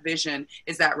happen. And that vision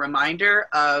is that reminder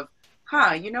of,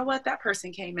 you know what, that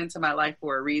person came into my life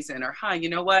for a reason, or you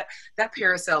know what, that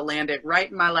parasol landed right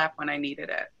in my lap when I needed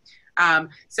it.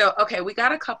 So, okay, we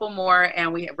got a couple more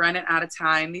and we're running out of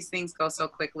time. These things go so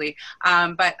quickly.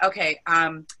 But okay,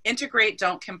 integrate,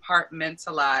 don't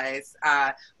compartmentalize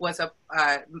was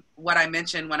what I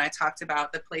mentioned when I talked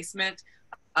about the placement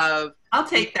of. I'll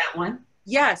take that one.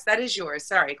 Yes, that is yours.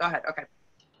 Sorry, go ahead. Okay.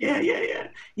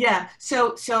 Yeah.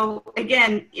 So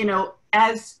again, you know,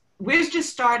 as we're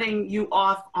just starting you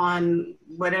off on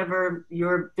whatever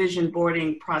your vision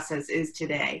boarding process is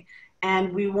today.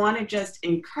 And we want to just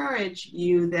encourage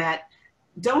you that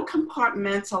don't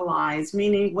compartmentalize,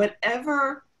 meaning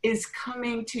whatever is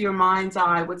coming to your mind's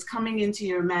eye, what's coming into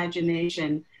your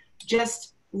imagination,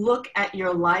 just look at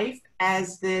your life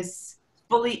as this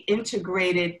fully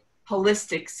integrated,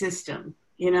 holistic system.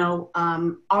 You know,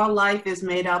 our life is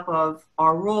made up of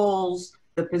our roles,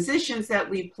 the positions that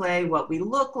we play, what we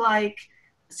look like.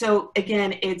 So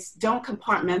again, it's don't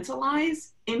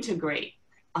compartmentalize, integrate,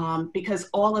 because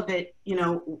all of it, you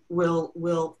know,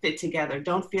 will fit together.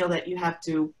 Don't feel that you have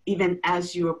to, even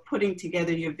as you're putting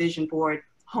together your vision board,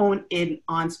 hone in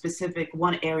on specific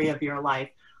one area of your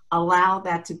life. Allow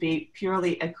that to be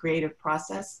purely a creative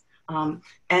process.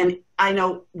 And I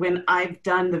know when I've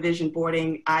done the vision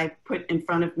boarding, I put in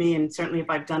front of me, and certainly if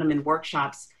I've done them in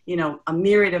workshops, you know, a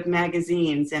myriad of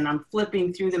magazines, and I'm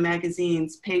flipping through the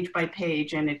magazines page by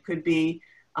page, and it could be,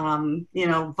 you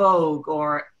know, Vogue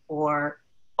or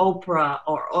Oprah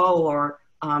or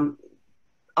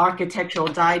Architectural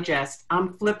Digest.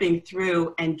 I'm flipping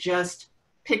through and just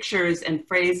pictures and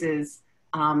phrases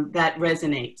that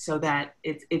resonate, so that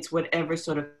it's whatever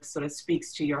sort of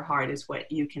speaks to your heart is what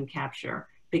you can capture,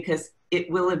 because it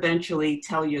will eventually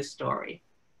tell your story.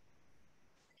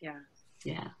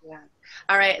 Yeah.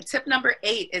 All right, tip number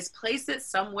 8 is place it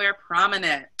somewhere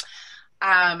prominent.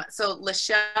 So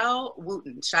Lachelle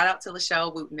Wooten, shout out to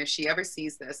Lachelle Wooten if she ever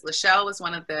sees this. Lachelle was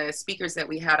one of the speakers that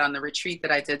we had on the retreat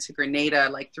that I did to Grenada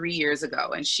like 3 years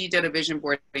ago. And she did a vision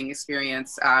boarding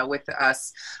experience with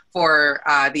us for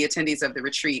the attendees of the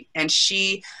retreat. And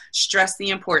she stressed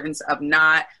the importance of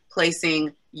not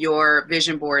placing your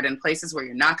vision board in places where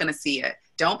you're not going to see it.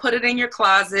 Don't put it in your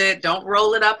closet. Don't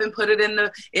roll it up and put it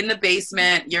in the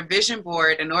basement. Your vision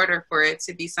board, in order for it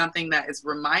to be something that is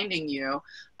reminding you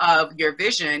of your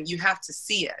vision, you have to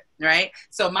see it, right?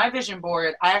 So my vision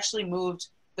board, I actually moved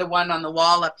the one on the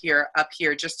wall up here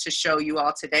just to show you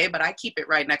all today, but I keep it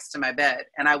right next to my bed.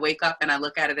 And I wake up and I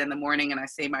look at it in the morning and I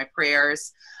say my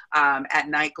prayers at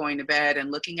night going to bed and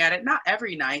looking at it, not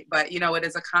every night, but you know, it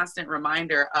is a constant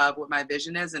reminder of what my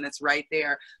vision is, and it's right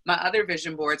there. My other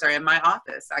vision boards are in my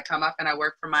office. I come up and I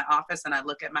work from my office and I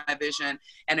look at my vision,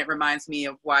 and it reminds me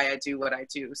of why I do what I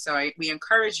do. So we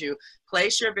encourage you,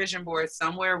 place your vision board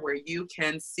somewhere where you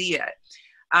can see it.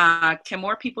 Can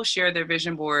more people share their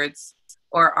vision boards,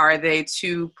 or are they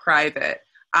too private?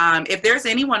 If there's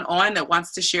anyone on that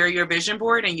wants to share your vision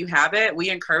board and you have it, we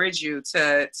encourage you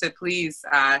to please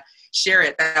share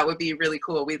it. That would be really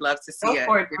cool. We'd love to see it. Go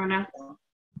for it, Bruna.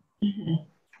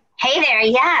 Hey there,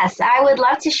 yes, I would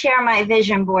love to share my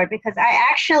vision board because I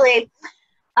actually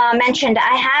mentioned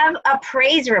I have a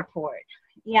praise report.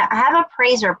 Yeah, I have a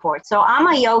praise report. So I'm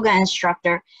a yoga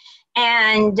instructor,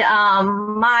 and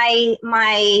my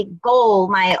goal,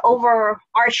 my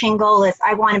overarching goal is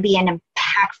I want to be an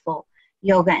impactful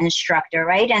yoga instructor,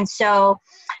 right? And so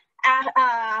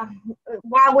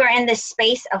while we're in this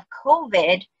space of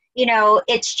COVID, you know,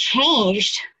 it's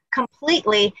changed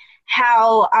completely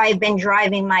how I've been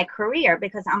driving my career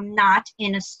because I'm not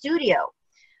in a studio.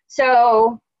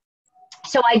 So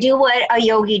I do what a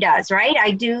yogi does, right?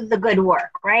 I do the good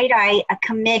work, right? I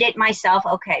committed myself,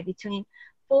 okay, between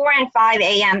 4 and 5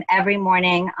 a.m. every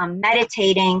morning, I'm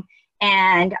meditating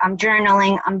and I'm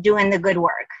journaling, I'm doing the good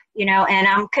work, you know, and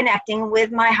I'm connecting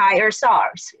with my higher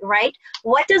selves, right?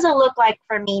 What does it look like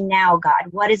for me now, God?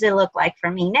 What does it look like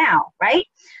for me now, right?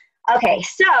 Okay,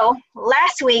 so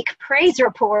last week, praise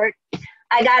report,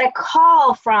 I got a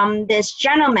call from this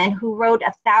gentleman who wrote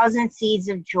 1,000 Seeds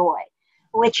of Joy,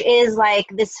 which is like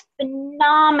this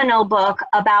phenomenal book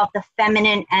about the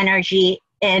feminine energy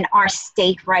in our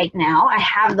state right now. I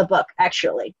have the book,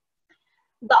 actually.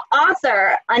 The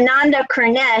author, Ananda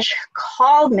Kurnesh,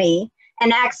 called me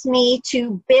and asked me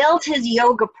to build his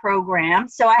yoga program.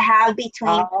 So I have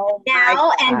between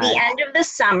now and the end of the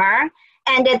summer.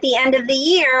 And at the end of the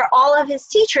year, all of his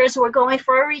teachers were going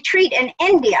for a retreat in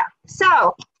India.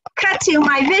 So, cut to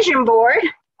my vision board.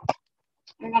 I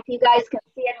don't know if you guys can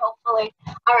see it, hopefully.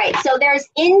 All right, so there's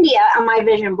India on my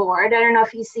vision board. I don't know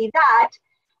if you see that.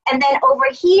 And then over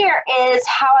here is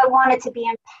how I want it to be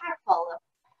impactful.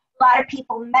 A lot of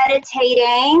people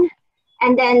meditating,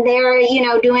 and then they're, you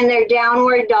know, doing their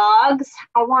downward dogs.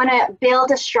 I want to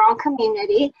build a strong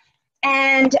community.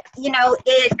 And, you know,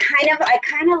 I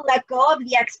kind of let go of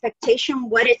the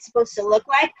expectation, what it's supposed to look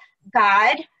like.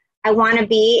 God, I want to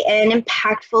be an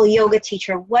impactful yoga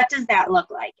teacher. What does that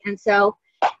look like? And so,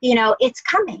 you know, it's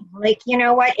coming. Like, you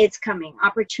know what? It's coming.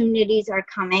 Opportunities are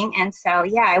coming. And so,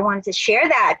 yeah, I wanted to share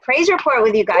that praise report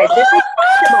with you guys. This is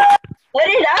possible. Put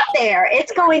it up there.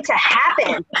 It's going to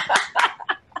happen.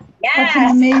 Yes. That's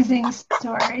an amazing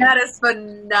story. That is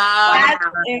phenomenal. That's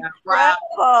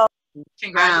incredible.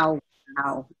 Congratulations.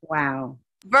 Wow.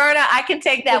 Verna, I can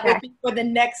take that with me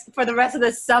for the rest of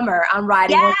the summer. I'm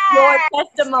writing Yes. your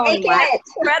testimony. Take it.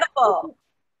 Incredible.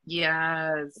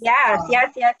 Yes.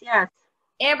 Yes.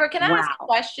 Amber, can I ask a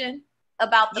question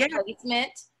about the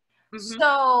placement? Mm-hmm.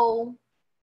 So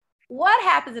what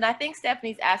happens, and I think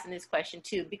Stephanie's asking this question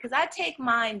too, because I take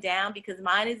mine down because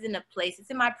mine is in a place, it's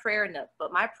in my prayer nook,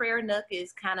 but my prayer nook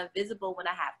is kind of visible when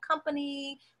I have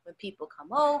company, when people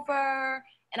come over,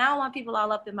 and I don't want people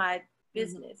all up in my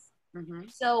business. Mm-hmm.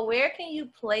 So where can you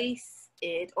place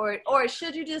it, or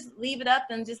should you just leave it up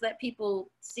and just let people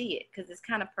see it because it's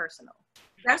kind of personal?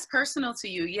 That's personal to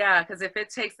you, yeah, because if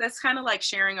it takes, that's kind of like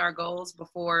sharing our goals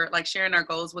before, like sharing our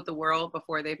goals with the world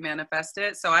before they've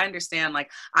manifested. So I understand,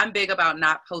 like, I'm big about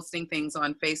not posting things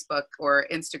on Facebook or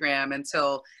Instagram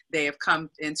until they have come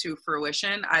into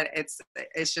fruition.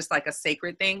 It's just like a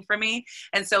sacred thing for me.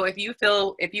 And so if you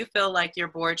feel like your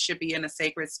board should be in a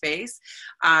sacred space,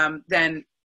 then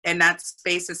and that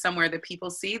space is somewhere that people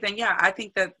see, then yeah, I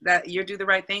think that you do the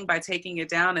right thing by taking it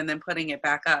down and then putting it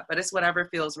back up. But it's whatever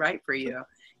feels right for you.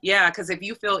 Yeah, because if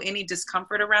you feel any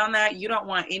discomfort around that, you don't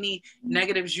want any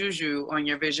negative juju on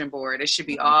your vision board. It should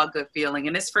be all good feeling.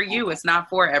 And it's for you. It's not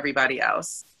for everybody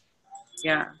else.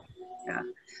 Yeah.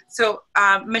 So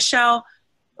Michelle,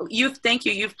 thank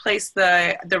you. You've placed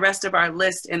the rest of our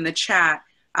list in the chat.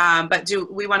 But do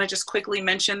we want to just quickly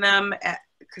mention them?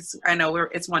 Because I know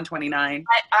it's 1:29.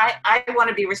 I want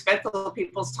to be respectful of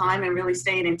people's time and really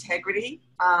stay in integrity.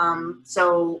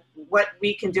 So what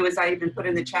we can do is, I even put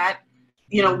in the chat,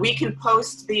 you know, we can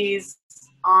post these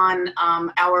on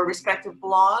our respective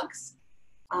blogs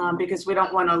because we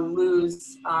don't want to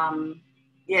lose,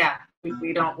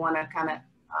 we don't want to kind of,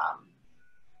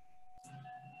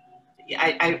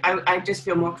 I just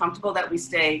feel more comfortable that we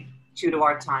stay true to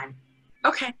our time.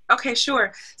 Okay,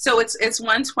 sure. So it's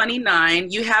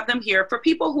 1:29. You have them here. For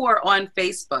people who are on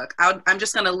Facebook, I'm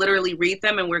just going to literally read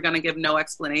them, and we're going to give no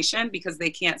explanation because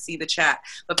they can't see the chat.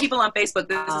 But people on Facebook,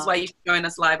 this is why you should join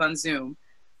us live on Zoom.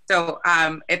 So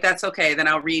if that's okay, then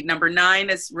I'll read. Number 9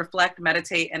 is reflect,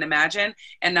 meditate, and imagine.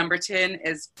 And number 10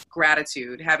 is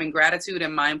gratitude, having gratitude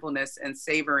and mindfulness and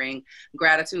savoring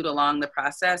gratitude along the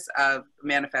process of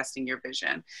manifesting your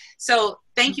vision. So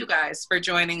thank you guys for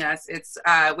joining us. It's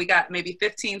we got maybe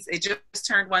 15, it just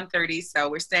turned 1:30, so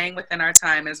we're staying within our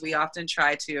time as we often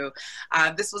try to.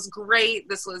 This was great.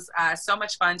 This was so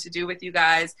much fun to do with you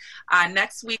guys.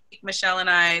 Next week, Michelle and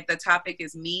I, the topic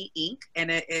is Me Inc., and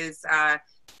it is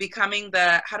becoming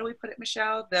the, how do we put it,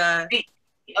 Michelle? The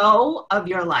CEO of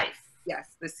your life.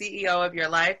 Yes, the CEO of your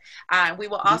life. We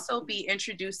will also be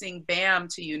introducing BAM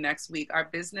to you next week, our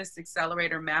Business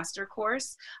Accelerator Master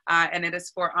Course, and it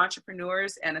is for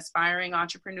entrepreneurs and aspiring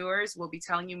entrepreneurs. We'll be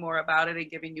telling you more about it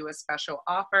and giving you a special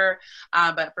offer.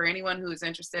 But for anyone who is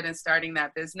interested in starting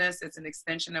that business, it's an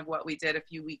extension of what we did a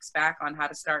few weeks back on how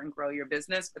to start and grow your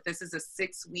business. But this is a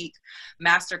 6-week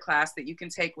masterclass that you can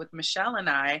take with Michelle and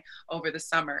I over the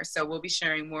summer. So we'll be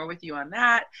sharing more with you on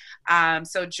that.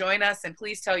 So join us, and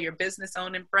please tell your business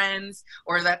owning friends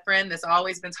or that friend that's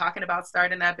always been talking about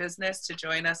starting that business to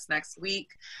join us next week.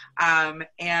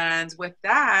 And with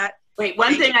that, wait,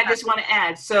 one thing I just want to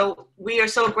add. So we are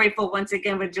so grateful once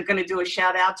again. We're going to do a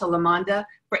shout out to Lamonda.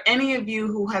 For any of you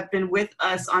who have been with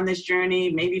us on this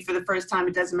journey, maybe for the first time,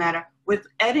 it doesn't matter, with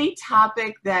any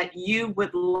topic that you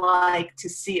would like to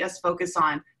see us focus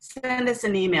on, send us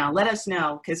an email. Let us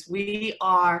know, because we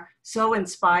are so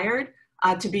inspired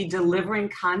to be delivering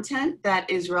content that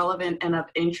is relevant and of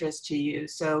interest to you.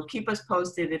 So keep us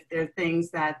posted if there are things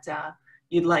that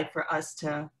you'd like for us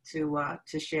to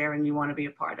share and you want to be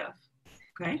a part of.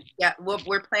 Okay. Yeah,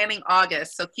 we're planning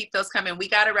August, so keep those coming. We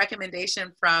got a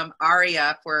recommendation from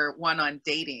Aria for one on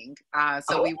dating.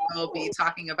 So we will be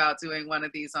talking about doing one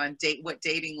of these on what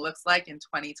dating looks like in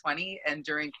 2020 and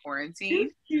during quarantine.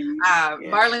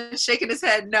 Marlon's shaking his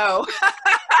head no.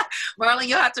 Marlon,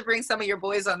 you'll have to bring some of your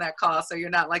boys on that call so you're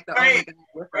not like the only guy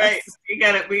with us. We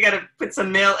gotta put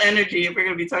some male energy if we're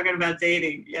gonna be talking about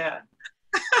dating. Yeah.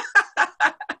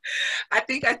 I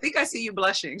think I see you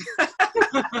blushing.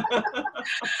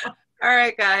 All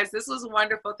right, guys, this was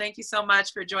wonderful. Thank you so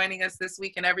much for joining us this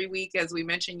week and every week. As we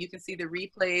mentioned, you can see the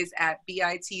replays at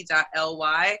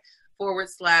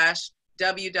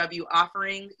bit.ly/WW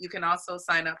offering. You can also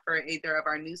sign up for either of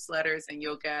our newsletters and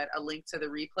you'll get a link to the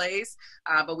replays.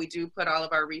 But we do put all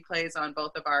of our replays on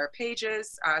both of our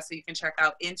pages. So you can check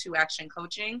out Into Action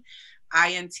Coaching,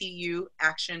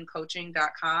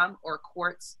 INTUactioncoaching.com, or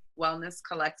Quartz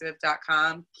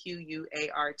wellnesscollective.com,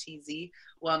 QUARTZ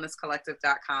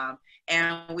wellnesscollective.com.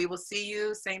 And we will see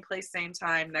you same place, same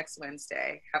time next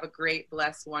Wednesday. Have a great,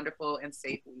 blessed, wonderful, and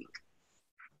safe week.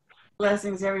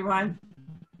 Blessings, everyone.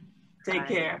 Take Bye.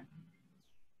 care.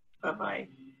 Bye-bye.